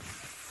number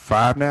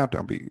 5 now.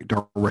 Don't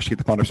rush to get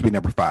the phone. This will be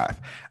number 5.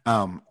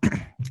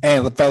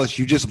 And fellas,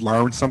 you just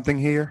learned something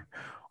here.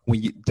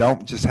 When you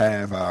don't just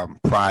have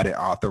pride and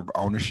author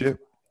ownership,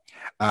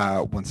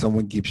 when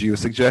someone gives you a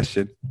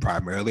suggestion,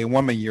 primarily a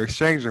woman you're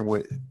exchanging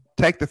with,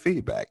 take the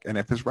feedback, and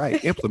if it's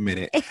right, implement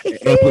it.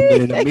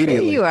 Implement it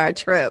immediately. You are a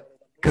trip.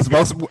 Because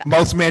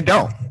most men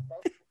don't.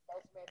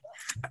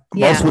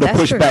 Most would have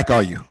pushed back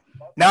on you.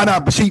 No,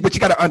 but what you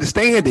got to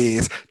understand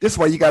is this is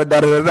why you got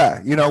to da.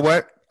 You know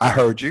what? I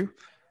heard you.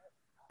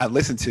 I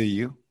listened to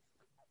you.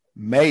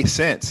 Made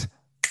sense.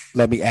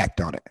 Let me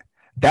act on it.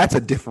 That's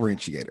a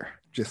differentiator.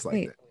 Just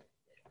like that.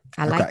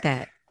 I like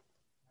that.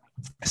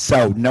 So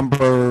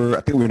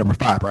I think we're number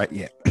 5, right?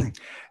 Yeah.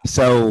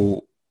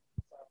 So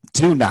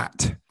do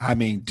not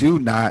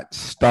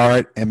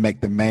start and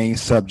make the main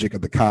subject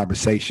of the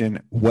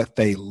conversation what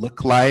they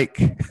look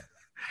like.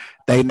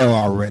 They know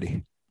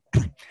already.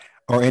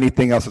 Or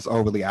anything else that's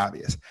overly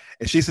obvious.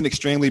 If she's an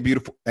extremely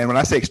beautiful, and when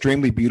I say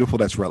extremely beautiful,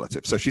 that's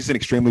relative. So if she's an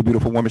extremely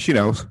beautiful woman, she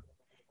knows.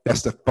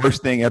 That's the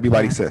first thing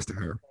everybody says to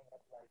her.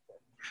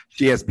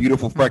 She has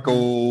beautiful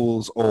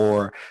freckles,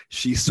 or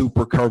she's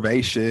super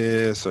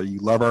curvaceous, or you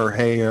love her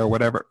hair, or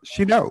whatever.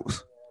 She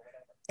knows.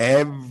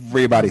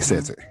 Everybody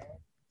says it.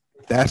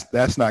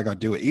 That's not going to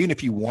do it. Even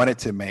if you wanted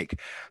to make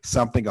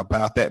something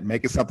about that,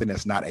 make it something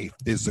that's not a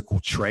physical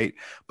trait,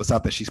 but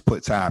something she's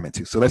put time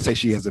into. So let's say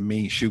she has a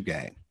mean shoe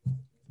game.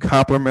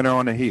 Compliment her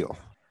on the heel,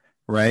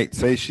 right?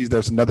 Say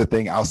there's another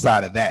thing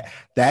outside of that.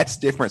 That's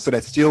different. So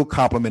that's still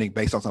complimenting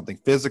based on something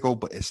physical,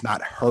 but it's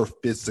not her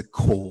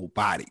physical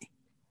body.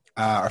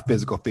 Or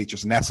physical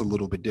features, and that's a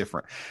little bit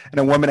different. And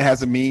a woman that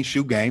has a mean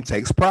shoe game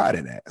takes pride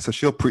in that. So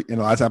she'll, a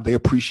lot of times they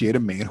appreciate a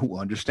man who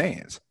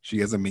understands. She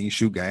has a mean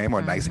shoe game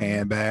or nice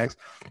handbags.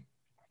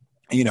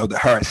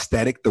 Her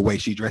aesthetic, the way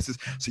she dresses.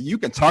 So you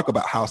can talk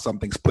about how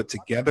something's put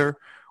together.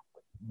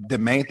 The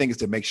main thing is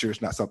to make sure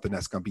it's not something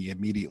that's going to be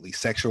immediately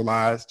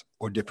sexualized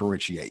or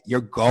differentiate.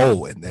 Your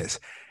goal in this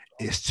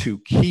is to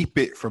keep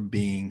it from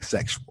being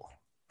sexual.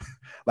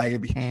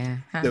 Like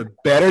the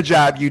better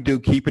job you do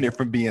keeping it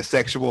from being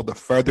sexual, the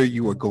further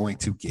you are going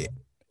to get.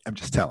 I'm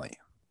just telling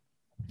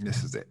you.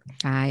 This is it.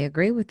 I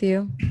agree with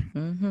you.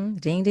 Mm-hmm.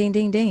 Ding, ding,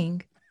 ding,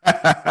 ding.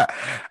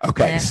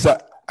 Okay. So,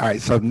 all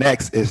right. So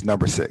next is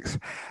number 6.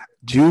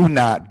 Do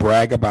not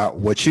brag about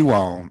what you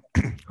own,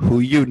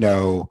 who you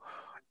know,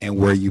 and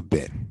where you've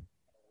been.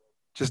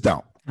 Just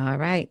don't. All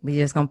right.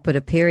 We're just going to put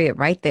a period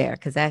right there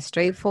because that's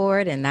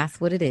straightforward and that's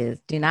what it is.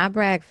 Do not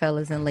brag,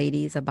 fellas and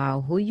ladies,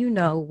 about who you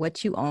know,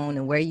 what you own,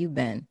 and where you've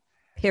been.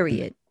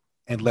 Period.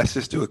 And let's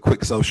just do a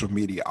quick social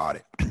media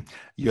audit.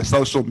 Your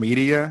social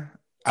media,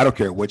 I don't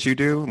care what you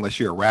do, unless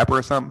you're a rapper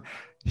or something,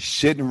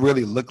 shouldn't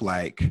really look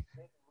like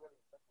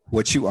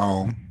what you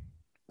own,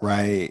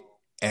 right?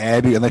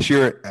 And unless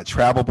you're a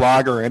travel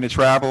blogger or into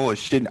travel, it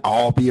shouldn't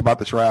all be about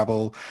the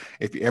travel.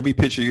 If every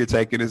picture you're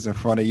taking is in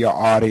front of your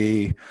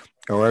Audi,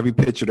 or every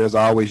picture there's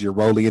always your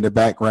rollie in the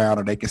background,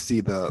 or they can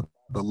see the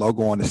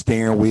logo on the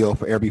steering wheel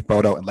for every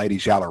photo. And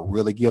ladies, y'all are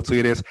really guilty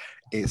of this.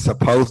 It's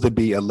supposed to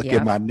be a look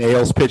at my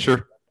nails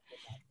picture,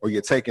 or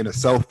you're taking a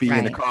selfie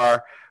in the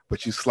car,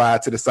 but you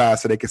slide to the side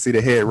so they can see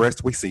the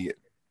headrest. We see it.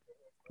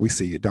 We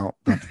see it. Don't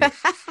do it.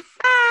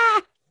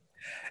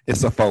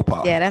 It's a faux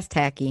pas. Yeah, that's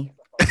tacky.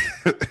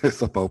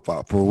 It's a faux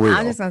pas for real.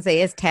 I'm just gonna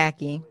say it's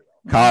tacky.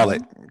 Call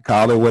it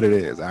what it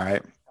is. All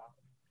right.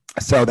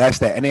 So that's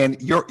that. And then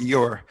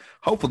your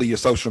hopefully your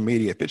social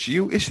media, if it's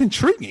you, it's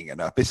intriguing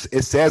enough.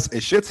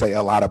 It should say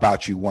a lot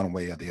about you one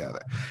way or the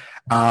other.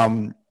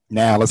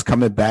 Now let's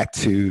come back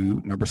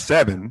to number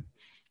 7,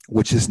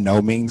 which is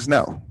no means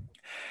no.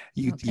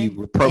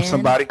 You approach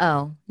somebody.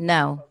 Oh,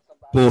 no.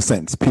 Full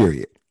sentence,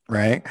 period.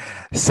 Right.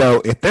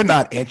 So if they're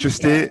not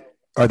interested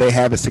or they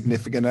have a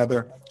significant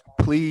other,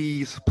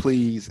 please,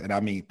 and I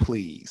mean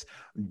please,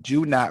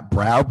 do not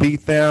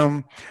browbeat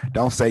them.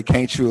 Don't say,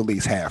 can't you at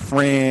least have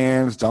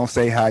friends? Don't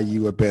say how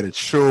you a better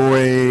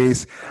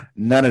choice.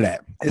 None of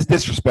that. It's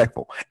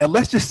disrespectful. And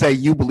let's just say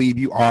you believe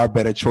you are a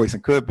better choice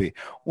and could be.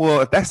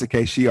 Well, if that's the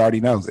case, she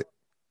already knows it.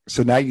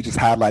 So now you're just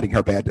highlighting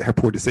her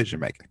poor decision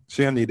making.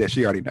 She don't need that.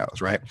 She already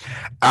knows, right?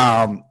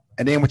 And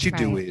then what you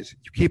do is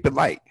you keep it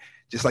light,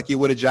 just like you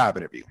would a job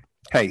interview.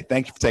 Hey,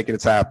 thank you for taking the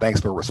time.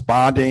 Thanks for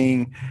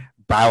responding.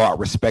 Bow out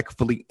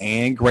respectfully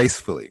and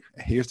gracefully.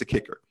 And here's the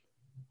kicker.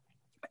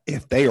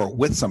 If they are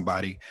with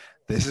somebody,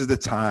 this is the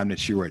time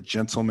that you're a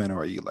gentleman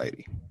or a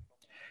lady.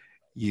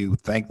 You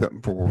thank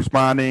them for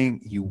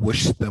responding. You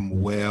wish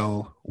them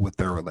well with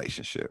their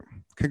relationship.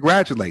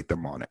 Congratulate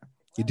them on it.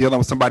 You're dealing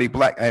with somebody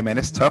black. Hey, man,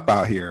 it's tough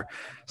out here.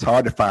 It's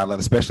hard to find love,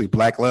 especially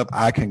black love.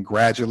 I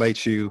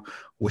congratulate you.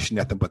 Wish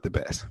nothing but the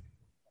best.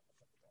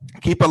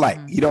 Keep it light.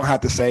 You don't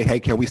have to say, hey,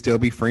 can we still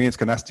be friends?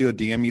 Can I still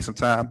DM you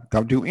sometime?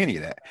 Don't do any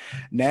of that.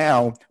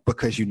 Now,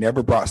 because you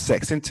never brought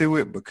sex into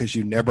it, because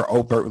you never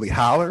overtly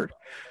hollered,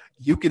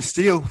 you can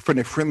still, from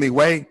a friendly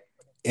way,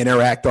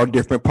 interact on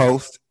different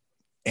posts,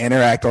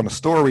 interact on a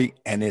story,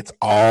 and it's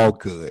all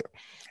good.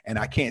 And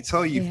I can't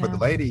tell you for the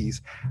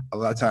ladies, a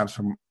lot of times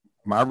from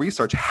my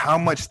research, how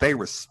much they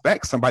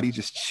respect somebody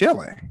just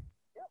chilling.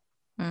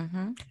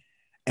 Mm-hmm.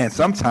 And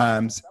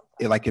sometimes,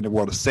 like in the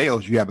world of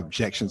sales, you have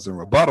objections and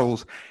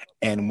rebuttals.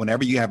 And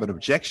whenever you have an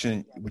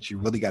objection, what you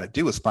really got to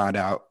do is find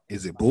out,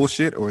 is it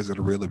bullshit or is it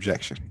a real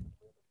objection?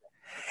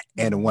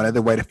 And one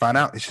other way to find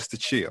out is just to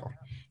chill.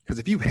 Because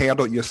if you've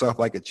handled yourself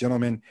like a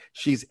gentleman,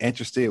 she's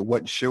interested,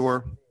 wasn't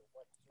sure.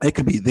 It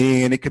could be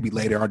then, it could be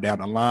later on down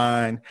the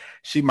line.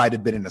 She might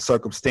have been in a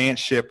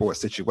circumstanship or a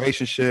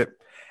situationship.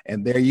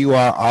 And there you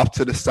are off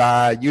to the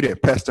side. You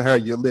didn't pester her.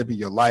 You're living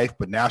your life.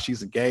 But now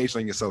she's engaged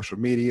on your social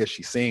media.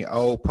 She's seeing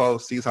old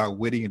posts, sees how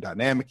witty and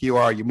dynamic you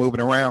are. You're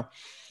moving around.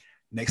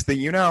 Next thing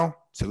you know,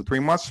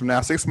 2-3 months from now,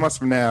 6 months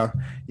from now,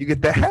 you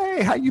get that,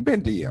 hey, how you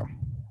been, DM?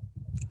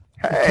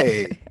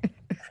 Hey,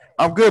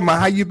 I'm good, man.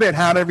 How you been?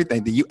 How'd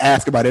everything? Do you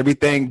ask about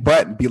everything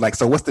but be like,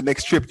 so what's the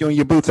next trip you and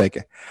your boo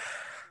taking?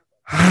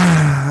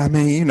 I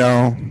mean,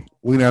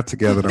 we're not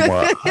together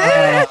tomorrow.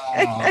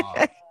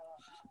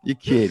 You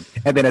kid.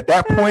 And then at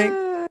that point,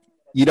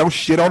 you don't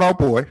shit on our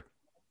boy,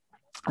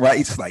 right?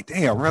 It's like,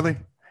 damn, really?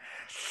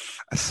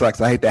 It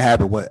sucks. I hate to have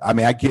it. I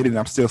mean, I get it.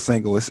 I'm still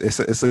single. It's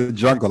a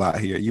jungle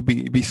out here. You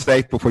be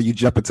safe before you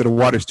jump into the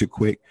waters too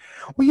quick.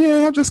 Well,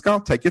 yeah, I'm just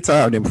gonna take your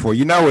time. Then before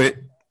you know it,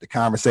 the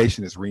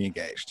conversation is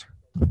re-engaged.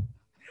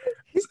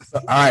 So,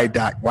 all right,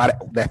 Doc. Why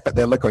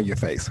that look on your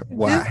face?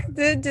 Why?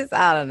 Just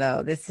I don't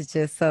know. This is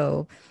just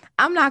so.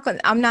 I'm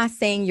not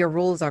saying your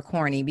rules are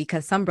corny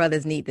because some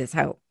brothers need this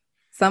help.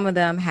 Some of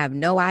them have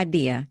no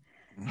idea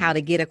how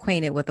to get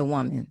acquainted with a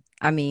woman.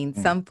 I mean,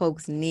 some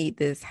folks need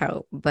this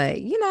help, but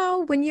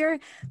when you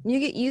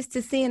get used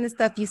to seeing the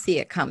stuff, you see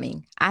it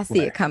coming. I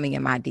see it coming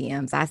in my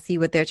DMs. I see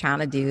what they're trying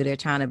to do. They're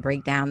trying to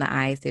break down the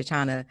ice. They're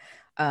trying to,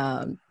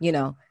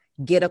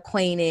 get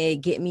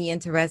acquainted, get me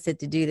interested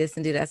to do this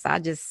and do that. So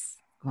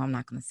I'm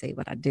not going to say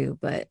what I do,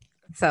 but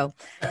so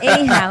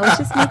anyhow, it's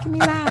just making me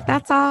laugh.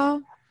 That's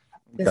all.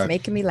 Just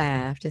making me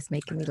laugh.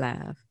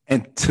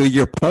 And to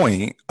your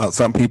point,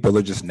 some people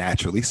are just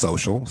naturally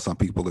social. Some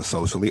people are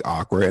socially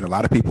awkward. And a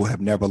lot of people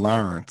have never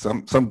learned.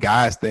 Some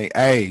guys think,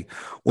 hey,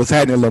 what's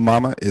happening, little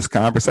mama, is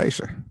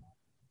conversation.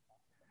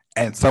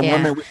 And some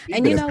women.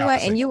 And you know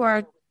what? And you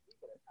are.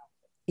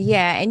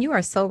 Yeah. And you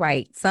are so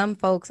right. Some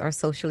folks are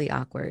socially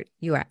awkward.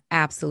 You are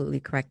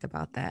absolutely correct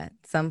about that.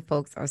 Some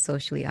folks are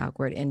socially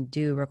awkward and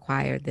do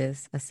require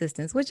this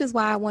assistance, which is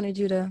why I wanted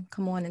you to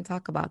come on and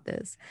talk about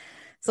this.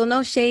 So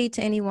no shade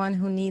to anyone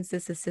who needs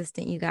this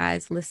assistant. You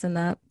guys listen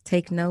up,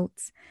 take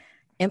notes,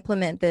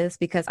 implement this,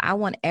 because I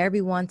want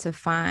everyone to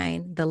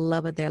find the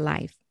love of their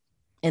life.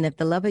 And if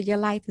the love of your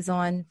life is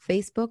on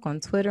Facebook,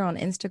 on Twitter, on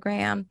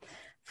Instagram,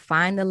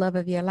 find the love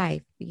of your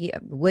life.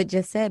 Wood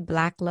just said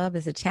Black love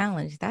is a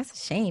challenge. That's a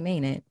shame,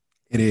 ain't it?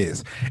 It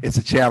is. It's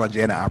a challenge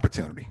and an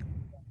opportunity.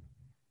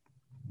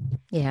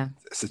 Yeah.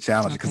 It's a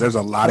challenge because there's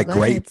a lot of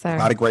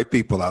great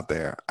people out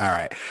there. All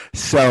right.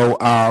 So,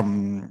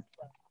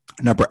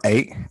 number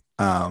 8,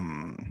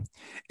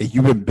 if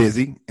you've been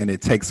busy and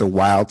it takes a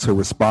while to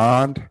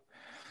respond,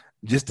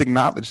 just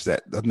acknowledge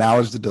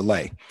the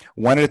delay.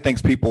 One of the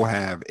things people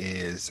have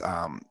is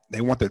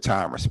they want their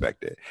time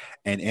respected.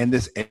 And in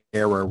this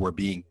era where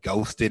being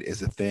ghosted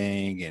is a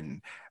thing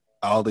and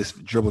all this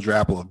dribble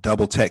drabble of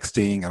double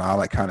texting and all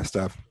that kind of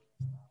stuff,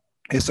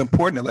 it's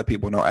important to let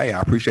people know, hey,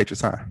 I appreciate your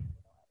time.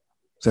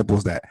 Simple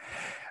as that.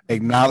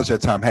 Acknowledge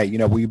that time. Hey,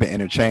 we've been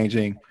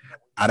interchanging.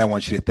 I don't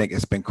want you to think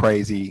it's been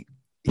crazy.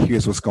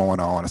 Here's what's going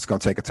on. It's going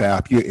to take a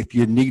time. If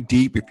you're knee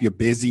deep, if you're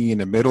busy in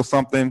the middle of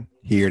something,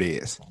 here it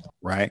is,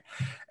 right?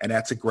 And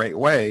that's a great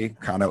way,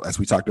 kind of as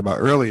we talked about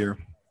earlier.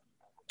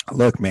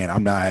 Look, man,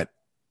 I'm not.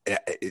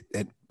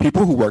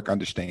 People who work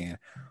understand.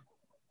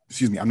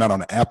 Excuse me, I'm not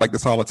on an app like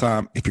this all the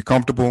time. If you're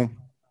comfortable,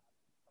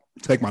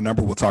 take my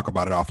number. We'll talk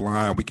about it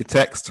offline. We can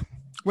text,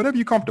 whatever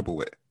you're comfortable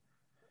with.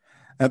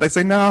 And if they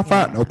say, no, I'm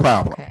fine, no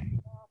problem. Okay.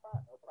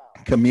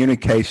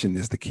 Communication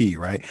is the key,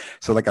 right?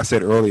 So like I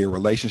said earlier,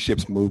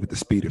 relationships move at the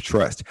speed of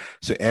trust.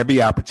 So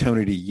every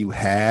opportunity you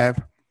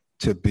have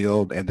to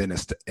build and then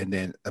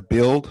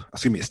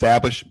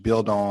establish,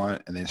 build on,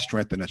 and then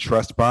strengthen a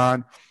trust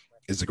bond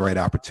is a great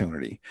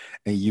opportunity.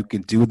 And you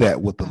can do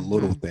that with the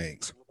little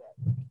things.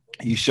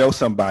 You show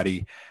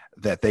somebody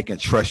that they can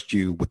trust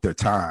you with their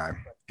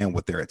time and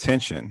with their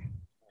attention.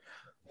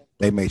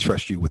 They may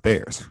trust you with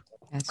theirs.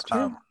 That's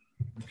true.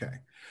 Okay.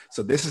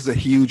 So this is a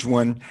huge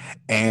one,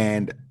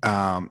 and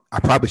I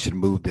probably should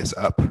move this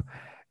up.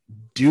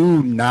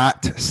 Do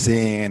not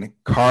send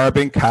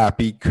carbon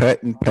copy,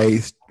 cut and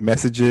paste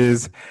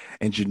messages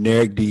and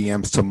generic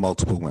DMs to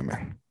multiple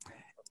women.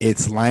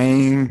 It's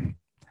lame.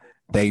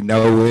 They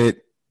know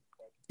it.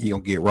 You'll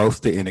get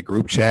roasted in a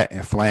group chat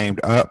and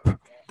flamed up.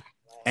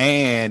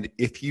 And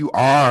if you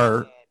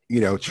are,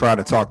 trying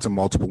to talk to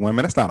multiple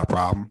women, that's not a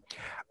problem.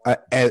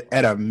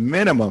 At a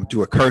minimum,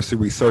 do a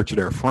cursory search of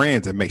their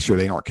friends and make sure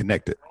they aren't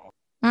connected.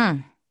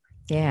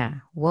 Yeah.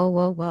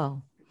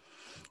 Whoa.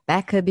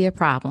 That could be a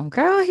problem.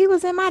 Girl, he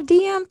was in my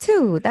DM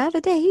too. The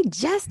other day, he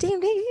just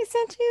DM'd. He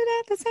sent you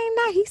that the same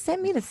night. He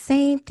sent me the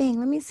same thing.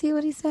 Let me see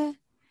what he said.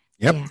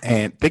 Yep. Yeah.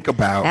 And think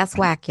about. That's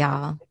whack,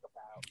 y'all.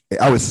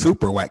 I was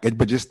super whack.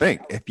 But just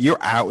think, if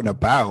you're out and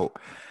about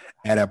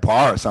at a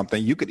bar or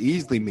something, you could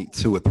easily meet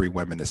 2 or 3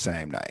 women the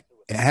same night.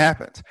 It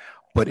happens.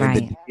 But in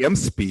the DM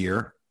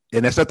sphere,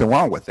 and there's nothing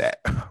wrong with that.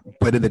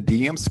 But in the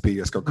DM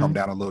sphere, it's going to come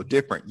down a little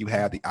different. You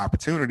have the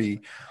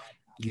opportunity.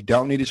 You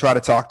don't need to try to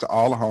talk to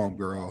all the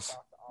homegirls,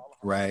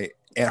 right?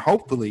 And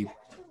hopefully,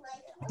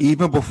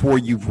 even before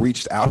you've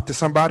reached out to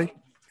somebody.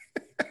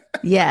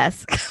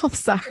 Yes. I'm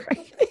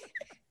sorry.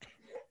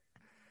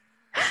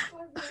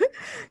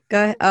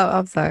 Go ahead. Oh,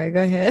 I'm sorry.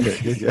 Go ahead.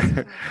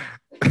 Yeah.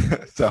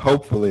 So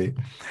hopefully,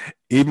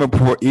 even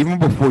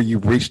before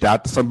you've reached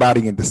out to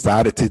somebody and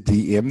decided to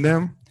DM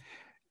them,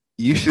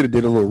 you should have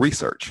did a little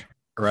research,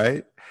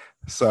 right?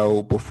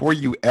 So before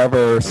you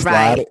ever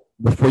slide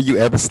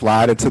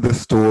into the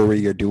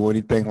story or do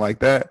anything like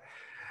that,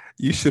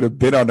 you should have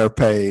been on their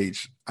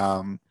page.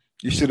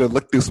 You should have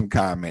looked through some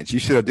comments. You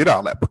should have did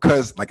all that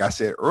because, like I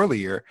said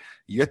earlier,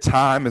 your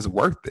time is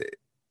worth it,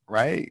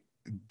 right?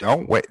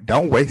 Don't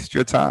waste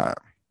your time.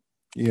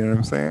 You know what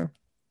I'm saying?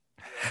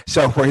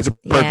 So here's a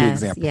perfect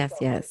example.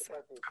 Yes.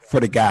 For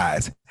the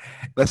guys,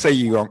 let's say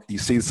you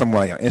see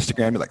someone on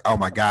Instagram, you're like, oh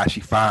my gosh,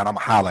 she's fine, I'm gonna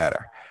holler at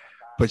her.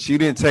 But you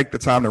didn't take the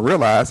time to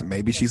realize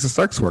maybe she's a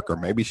sex worker,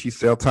 maybe she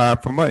sell time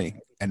for money.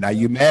 And now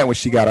you're mad when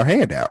she got her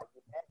hand out.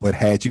 But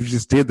had you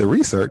just did the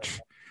research,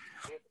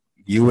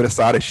 You would have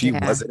saw that she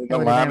Yeah, wasn't in it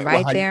would have been alignment with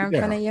right how you there in get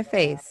front down. of your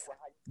face.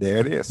 There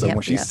it is. So Yep,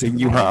 when she yep, send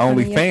you right her in front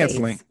of your OnlyFans face.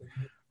 link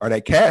or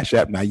that Cash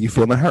App, now you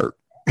feeling hurt.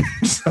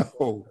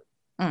 So,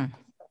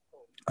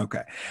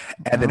 okay.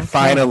 And then Okay.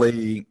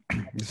 finally,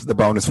 this is the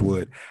bonus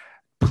wood.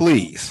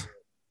 Please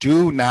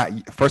do not,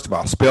 first of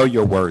all, spell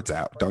your words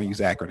out. Don't use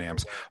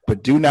acronyms,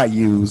 but do not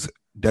use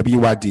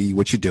WID,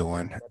 what you're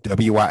doing,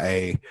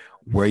 WIA,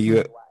 where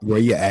you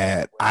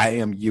at, I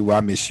am you,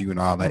 I miss you, and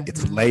all that.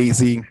 It's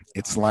lazy,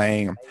 it's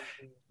lame.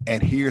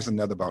 And here's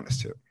another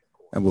bonus too.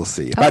 And we'll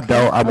see. If I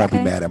don't, I won't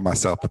be mad at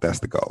myself, but that's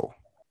the goal.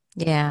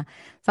 Yeah.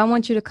 So I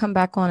want you to come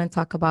back on and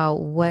talk about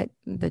what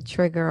the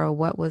trigger or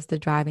what was the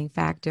driving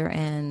factor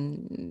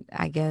and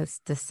I guess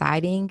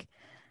deciding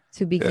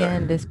to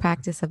begin this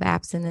practice of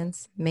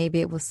abstinence. Maybe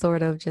it was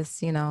sort of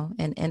just,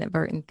 an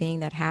inadvertent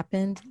thing that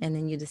happened and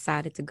then you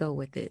decided to go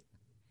with it.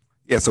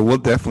 Yeah, so we'll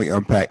definitely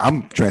unpack.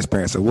 I'm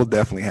transparent, so we'll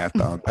definitely have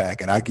to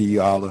unpack. And I give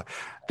you all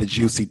the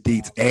juicy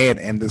deets and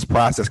in this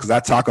process, because I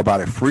talk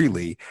about it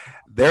freely.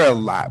 There are a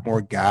lot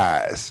more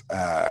guys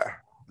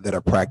that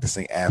are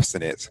practicing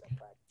abstinence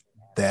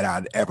than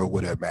I ever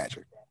would have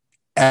imagined.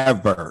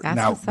 Ever.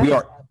 Now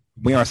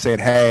we aren't saying,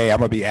 hey, I'm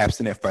gonna be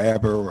abstinent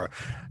forever or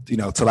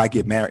till I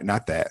get married.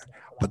 Not that.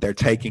 But they're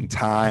taking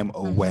time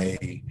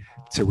away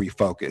to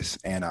refocus.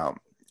 And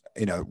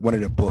one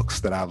of the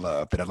books that I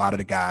love that a lot of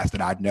the guys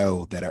that I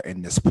know that are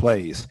in this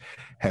place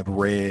have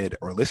read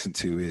or listened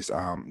to is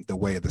The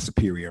Way of the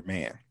Superior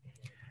Man.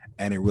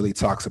 And it really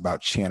talks about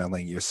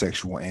channeling your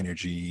sexual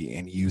energy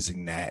and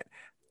using that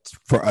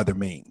for other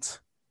means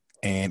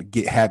and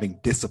having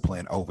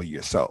discipline over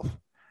yourself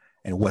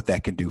and what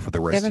that can do for the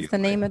rest of your life. Give us the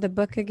name of the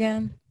book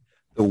again.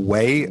 The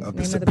Way of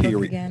the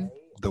Superior.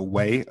 The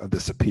Way of the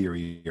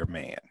Superior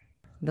Man.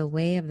 The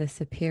Way of the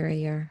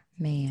Superior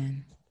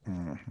Man.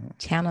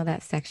 Channel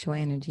that sexual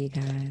energy,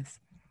 guys.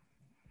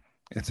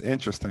 It's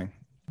interesting.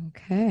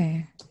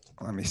 Okay.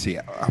 Let me see.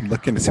 I'm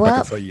looking to see if I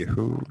can tell you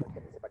who.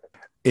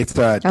 It's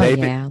David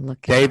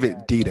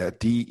Deida,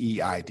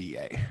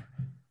 Deida.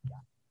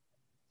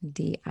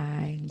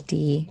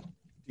 Deida.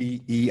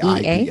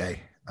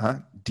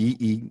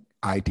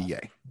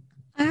 Deida.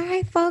 All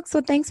right, folks.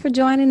 Well, thanks for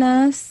joining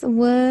us,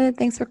 Wood.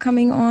 Thanks for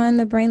coming on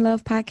the Brain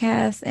Love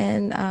Podcast.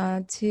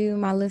 And to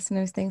my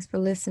listeners, thanks for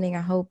listening.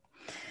 I hope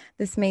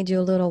this made you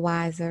a little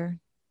wiser,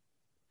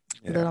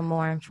 a little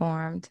more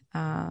informed.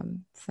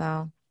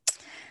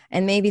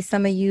 And maybe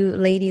some of you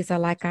ladies are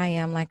like I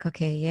am, like,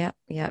 okay, yep.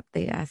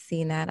 I've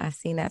seen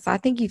that. So I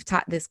think you've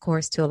taught this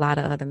course to a lot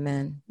of other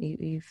men.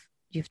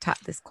 You've taught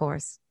this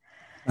course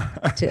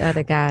to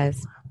other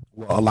guys.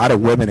 Well, a lot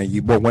of women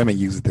more women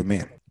use it than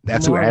men.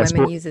 That's more who ask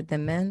women for, use it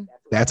than men.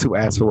 That's who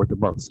asks for it the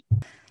most.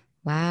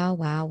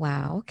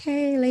 Wow.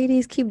 Okay,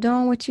 ladies, keep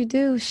doing what you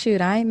do.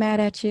 Shoot, I ain't mad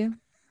at you.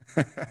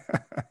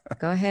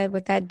 Go ahead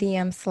with that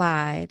DM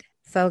slide.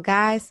 So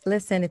guys,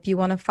 listen, if you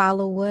want to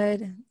follow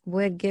Wood,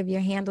 give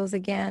your handles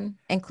again,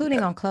 including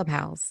on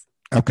Clubhouse.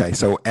 Okay,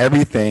 so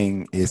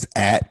everything is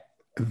at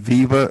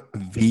Viva,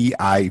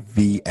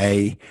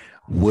 VIVA,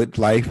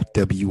 Woodlife,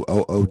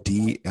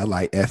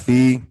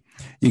 WOODLIFE.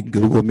 You can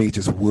Google me,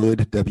 just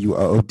Wood,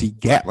 WOOD,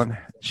 Gatlin,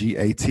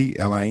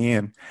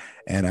 GATLIN,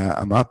 and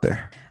I'm out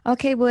there.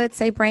 Okay, Wood,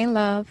 say brain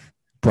love.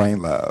 Brain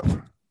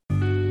love.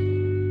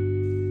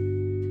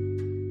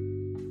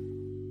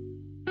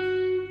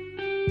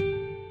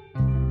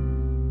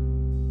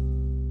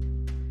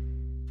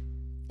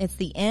 It's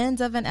the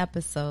end of an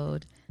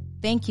episode.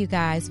 Thank you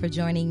guys for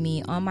joining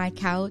me on my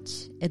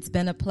couch. It's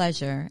been a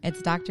pleasure.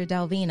 It's Dr.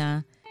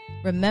 Delvina.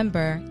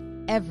 Remember,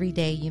 every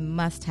day you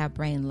must have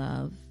brain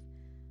love.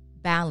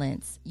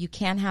 Balance. You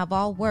can't have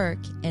all work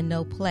and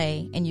no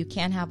play, and you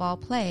can't have all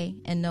play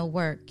and no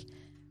work.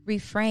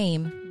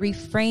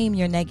 Reframe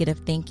your negative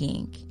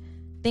thinking.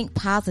 Think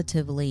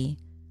positively.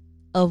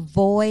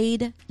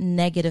 Avoid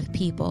negative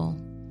people.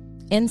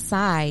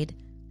 Inside,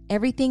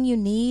 everything you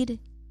need,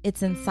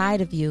 it's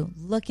inside of you.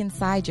 Look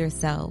inside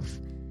yourself.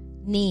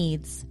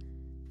 Needs.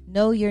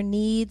 Know your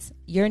needs.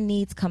 Your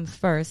needs come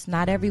first,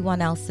 not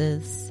everyone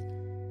else's.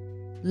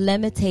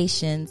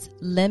 Limitations.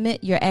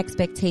 Limit your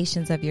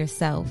expectations of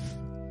yourself.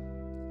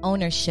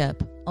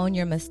 Ownership. Own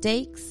your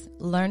mistakes,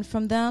 learn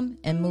from them,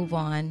 and move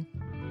on.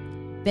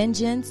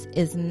 Vengeance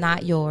is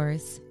not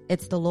yours.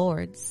 It's the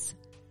Lord's.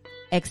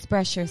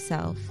 Express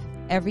yourself.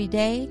 Every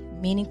day,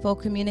 meaningful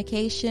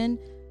communication.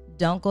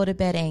 Don't go to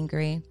bed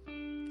angry.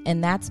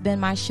 And that's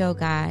been my show,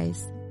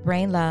 guys.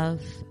 Brain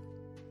love.